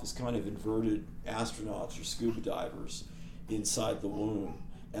off as kind of inverted astronauts or scuba divers inside the womb,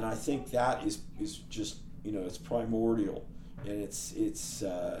 and I think that is just it's primordial, and it's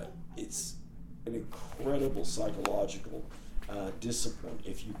an incredible psychological discipline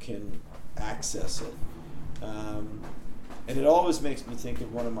if you can access it. And it always makes me think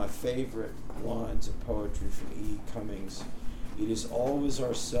of one of my favorite lines of poetry from E. Cummings. It is always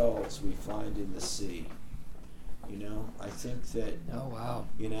ourselves we find in the sea. I think that, oh wow,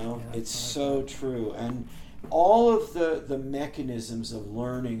 it's so true. And all of the mechanisms of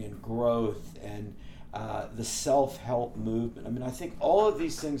learning and growth and the self-help movement, I think all of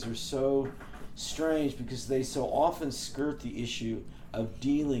these things are so strange because they so often skirt the issue of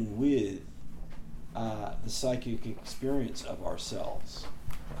dealing with the psychic experience of ourselves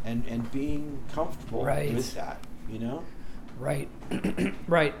and being comfortable with that, Right.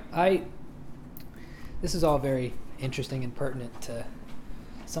 Right. This is all very interesting and pertinent to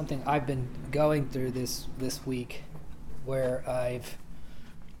something I've been going through this week, where I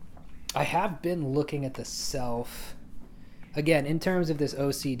have been looking at the self again in terms of this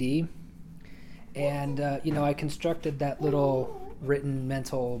OCD, and I constructed that little written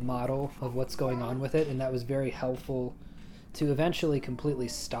mental model of what's going on with it, and that was very helpful to eventually completely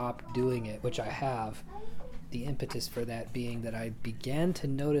stop doing it, which I have. The impetus for that being that I began to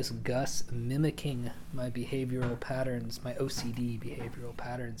notice Gus mimicking my behavioral patterns, my OCD behavioral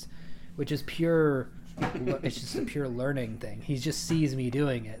patterns, which is it's just a pure learning thing. He just sees me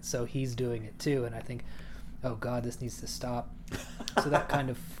doing it, so he's doing it too, and I think, oh God, this needs to stop. So that kind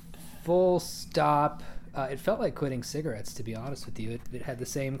of full stop, it felt like quitting cigarettes, to be honest with you. It had the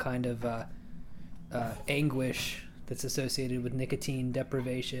same kind of anguish that's associated with nicotine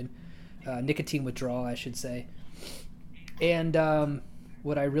deprivation. Nicotine withdrawal, I should say. And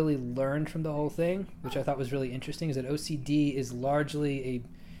what I really learned from the whole thing, which I thought was really interesting, is that OCD is largely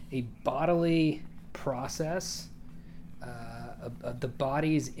a bodily process, the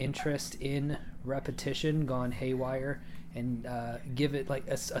body's interest in repetition gone haywire, and give it like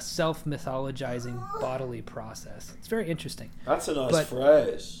a self-mythologizing bodily process. It's very interesting. That's a nice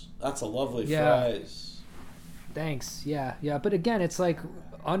phrase. That's a lovely phrase. Thanks. Yeah. But again, it's like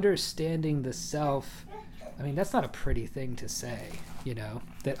understanding the self. That's not a pretty thing to say,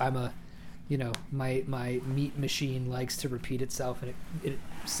 that I'm a, my meat machine likes to repeat itself and it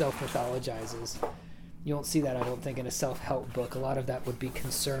self-mythologizes. You won't see that, I don't think, in a self-help book. A lot of that would be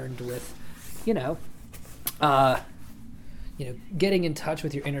concerned with, getting in touch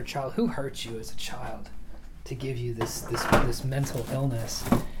with your inner child. Who hurt you as a child to give you this mental illness?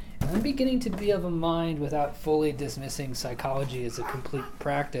 And I'm beginning to be of a mind, without fully dismissing psychology as a complete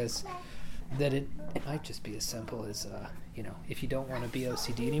practice, that it might just be as simple as, if you don't want to be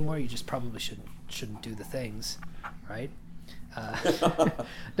OCD anymore, you just probably shouldn't do the things, right?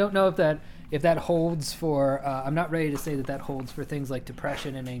 Don't know if that holds for. I'm not ready to say that holds for things like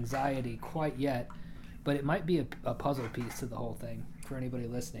depression and anxiety quite yet, but it might be a puzzle piece to the whole thing for anybody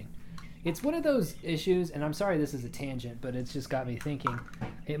listening. It's one of those issues, and I'm sorry this is a tangent, but it's just got me thinking.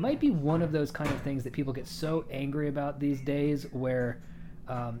 It might be one of those kind of things that people get so angry about these days, where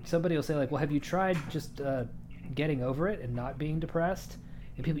somebody will say, like, well, have you tried just getting over it and not being depressed?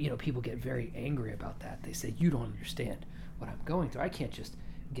 And people get very angry about that. They say, you don't understand what I'm going through. I can't just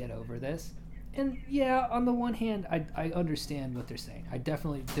get over this. And yeah, on the one hand, I understand what they're saying.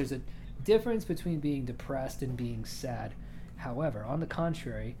 There's a difference between being depressed and being sad. However, on the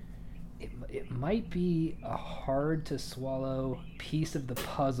contrary, it might be a hard to swallow piece of the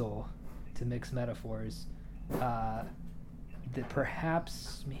puzzle, to mix metaphors, that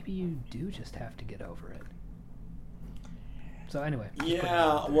perhaps maybe you do just have to get over it. So anyway.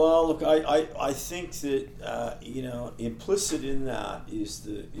 Yeah, well, look, I think that implicit in that is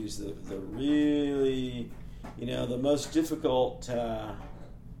the really, the most difficult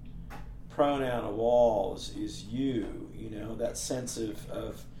pronoun of all is you. That sense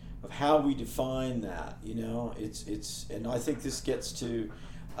of how we define that. It's and I think this gets to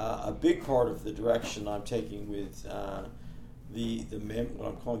a big part of the direction I'm taking with what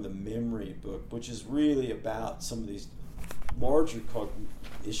I'm calling the memory book, which is really about some of these larger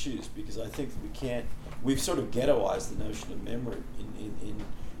issues, because I think that we've sort of ghettoized the notion of memory in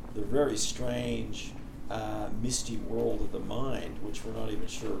the very strange, misty world of the mind, which we're not even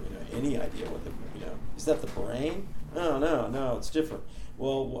sure, any idea what is that the brain? No, it's different.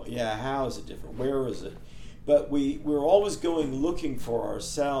 Well, yeah, how is it different? Where is it? But we're always going looking for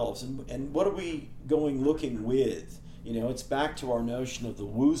ourselves, and what are we going looking with? It's back to our notion of the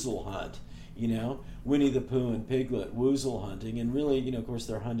woozle hunt, Winnie the Pooh and Piglet woozle hunting, and really, of course,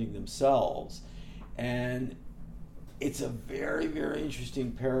 they're hunting themselves. And it's a very, very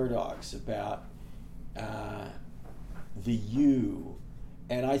interesting paradox about the you.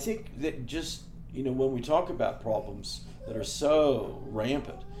 And I think that just, when we talk about problems that are so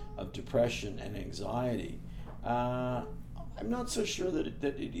rampant of depression and anxiety, I'm not so sure that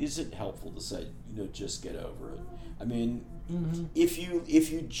it isn't helpful to say, just get over it. I mean, if you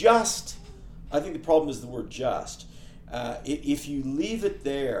just, I think the problem is the word just. If you leave it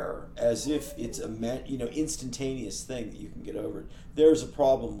there as if it's a instantaneous thing that you can get over it, there's a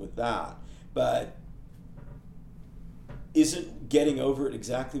problem with that. But isn't getting over it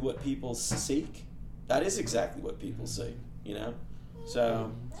exactly what people seek? That is exactly what people seek,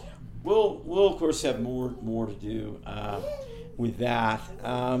 So we'll of course have more to do with that.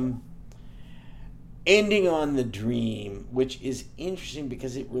 Ending on the dream, which is interesting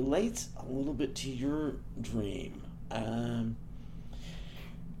because it relates a little bit to your dream.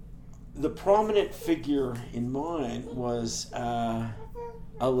 The prominent figure in mine was a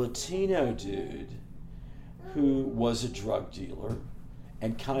Latino dude who was a drug dealer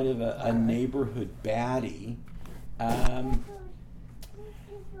and kind of a neighborhood baddie.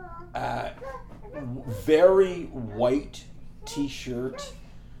 Very white t-shirt,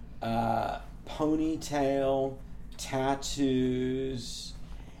 ponytail, tattoos,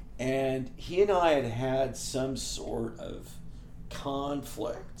 and he and I had some sort of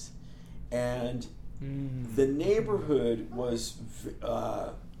conflict, and the neighborhood was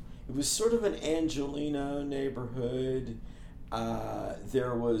it was sort of an Angelino neighborhood.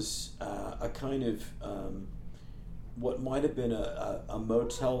 There was a kind of what might have been a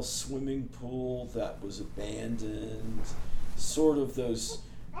motel swimming pool that was abandoned, sort of those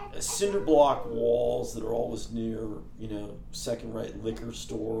cinder block walls that are always near, second-rate liquor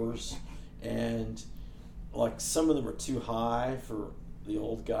stores, and like some of them are too high for the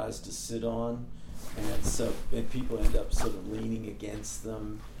old guys to sit on, and people end up sort of leaning against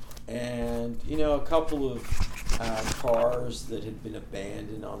them, and a couple of cars that had been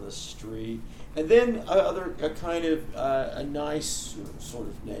abandoned on the street, and then a kind of a nice sort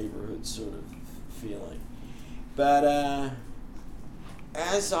of neighborhood sort of feeling, but.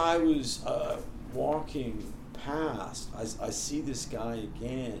 As I was walking past, I see this guy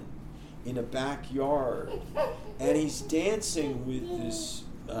again in a backyard, and he's dancing with this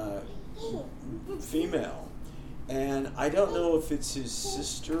female, and I don't know if it's his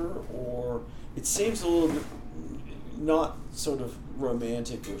sister or it seems a little bit not sort of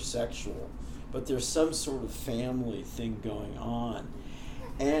romantic or sexual, but there's some sort of family thing going on,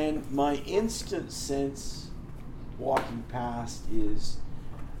 and my instant sense walking past is,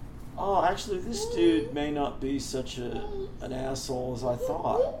 actually, this dude may not be such an asshole as I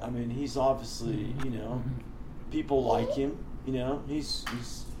thought. I mean, he's obviously, people like him. He's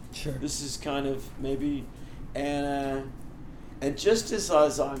sure. This is kind of maybe, and just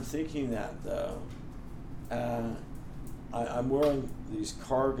as I'm thinking that though, I'm wearing these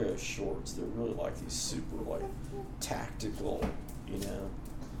cargo shorts. They're really like these super tactical,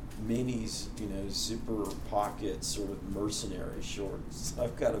 minis, zipper pocket sort of mercenary shorts.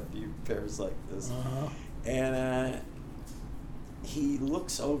 I've got a few pairs like this. Uh-huh. And he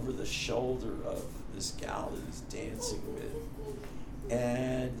looks over the shoulder of this gal that he's dancing with,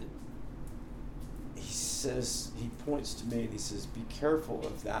 and he points to me and he says, "Be careful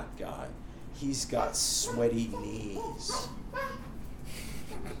of that guy. He's got sweaty knees."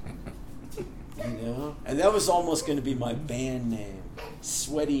 And that was almost going to be my band name,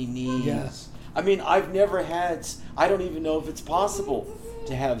 Sweaty Knees. Yeah. I mean, I don't even know if it's possible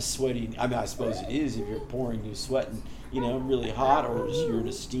to have sweaty. I mean, I suppose it is if you're pouring new sweat and really hot, or you're in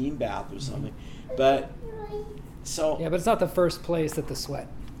a steam bath or something. But so yeah, but it's not the first place that the sweat,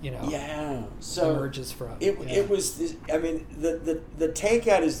 yeah, so emerges from. It was this. I mean, the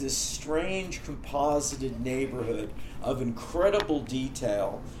takeout is this strange composited neighborhood of incredible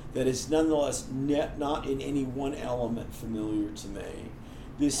detail that is nonetheless not in any one element familiar to me.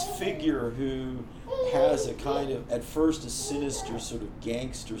 This figure who has a kind of, at first, a sinister sort of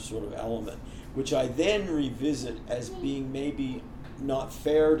gangster sort of element, which I then revisit as being maybe not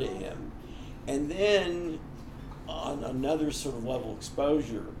fair to him. And then, on another sort of level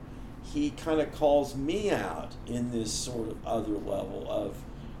exposure, he kind of calls me out in this sort of other level of,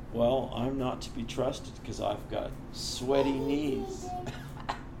 well, I'm not to be trusted because I've got sweaty knees.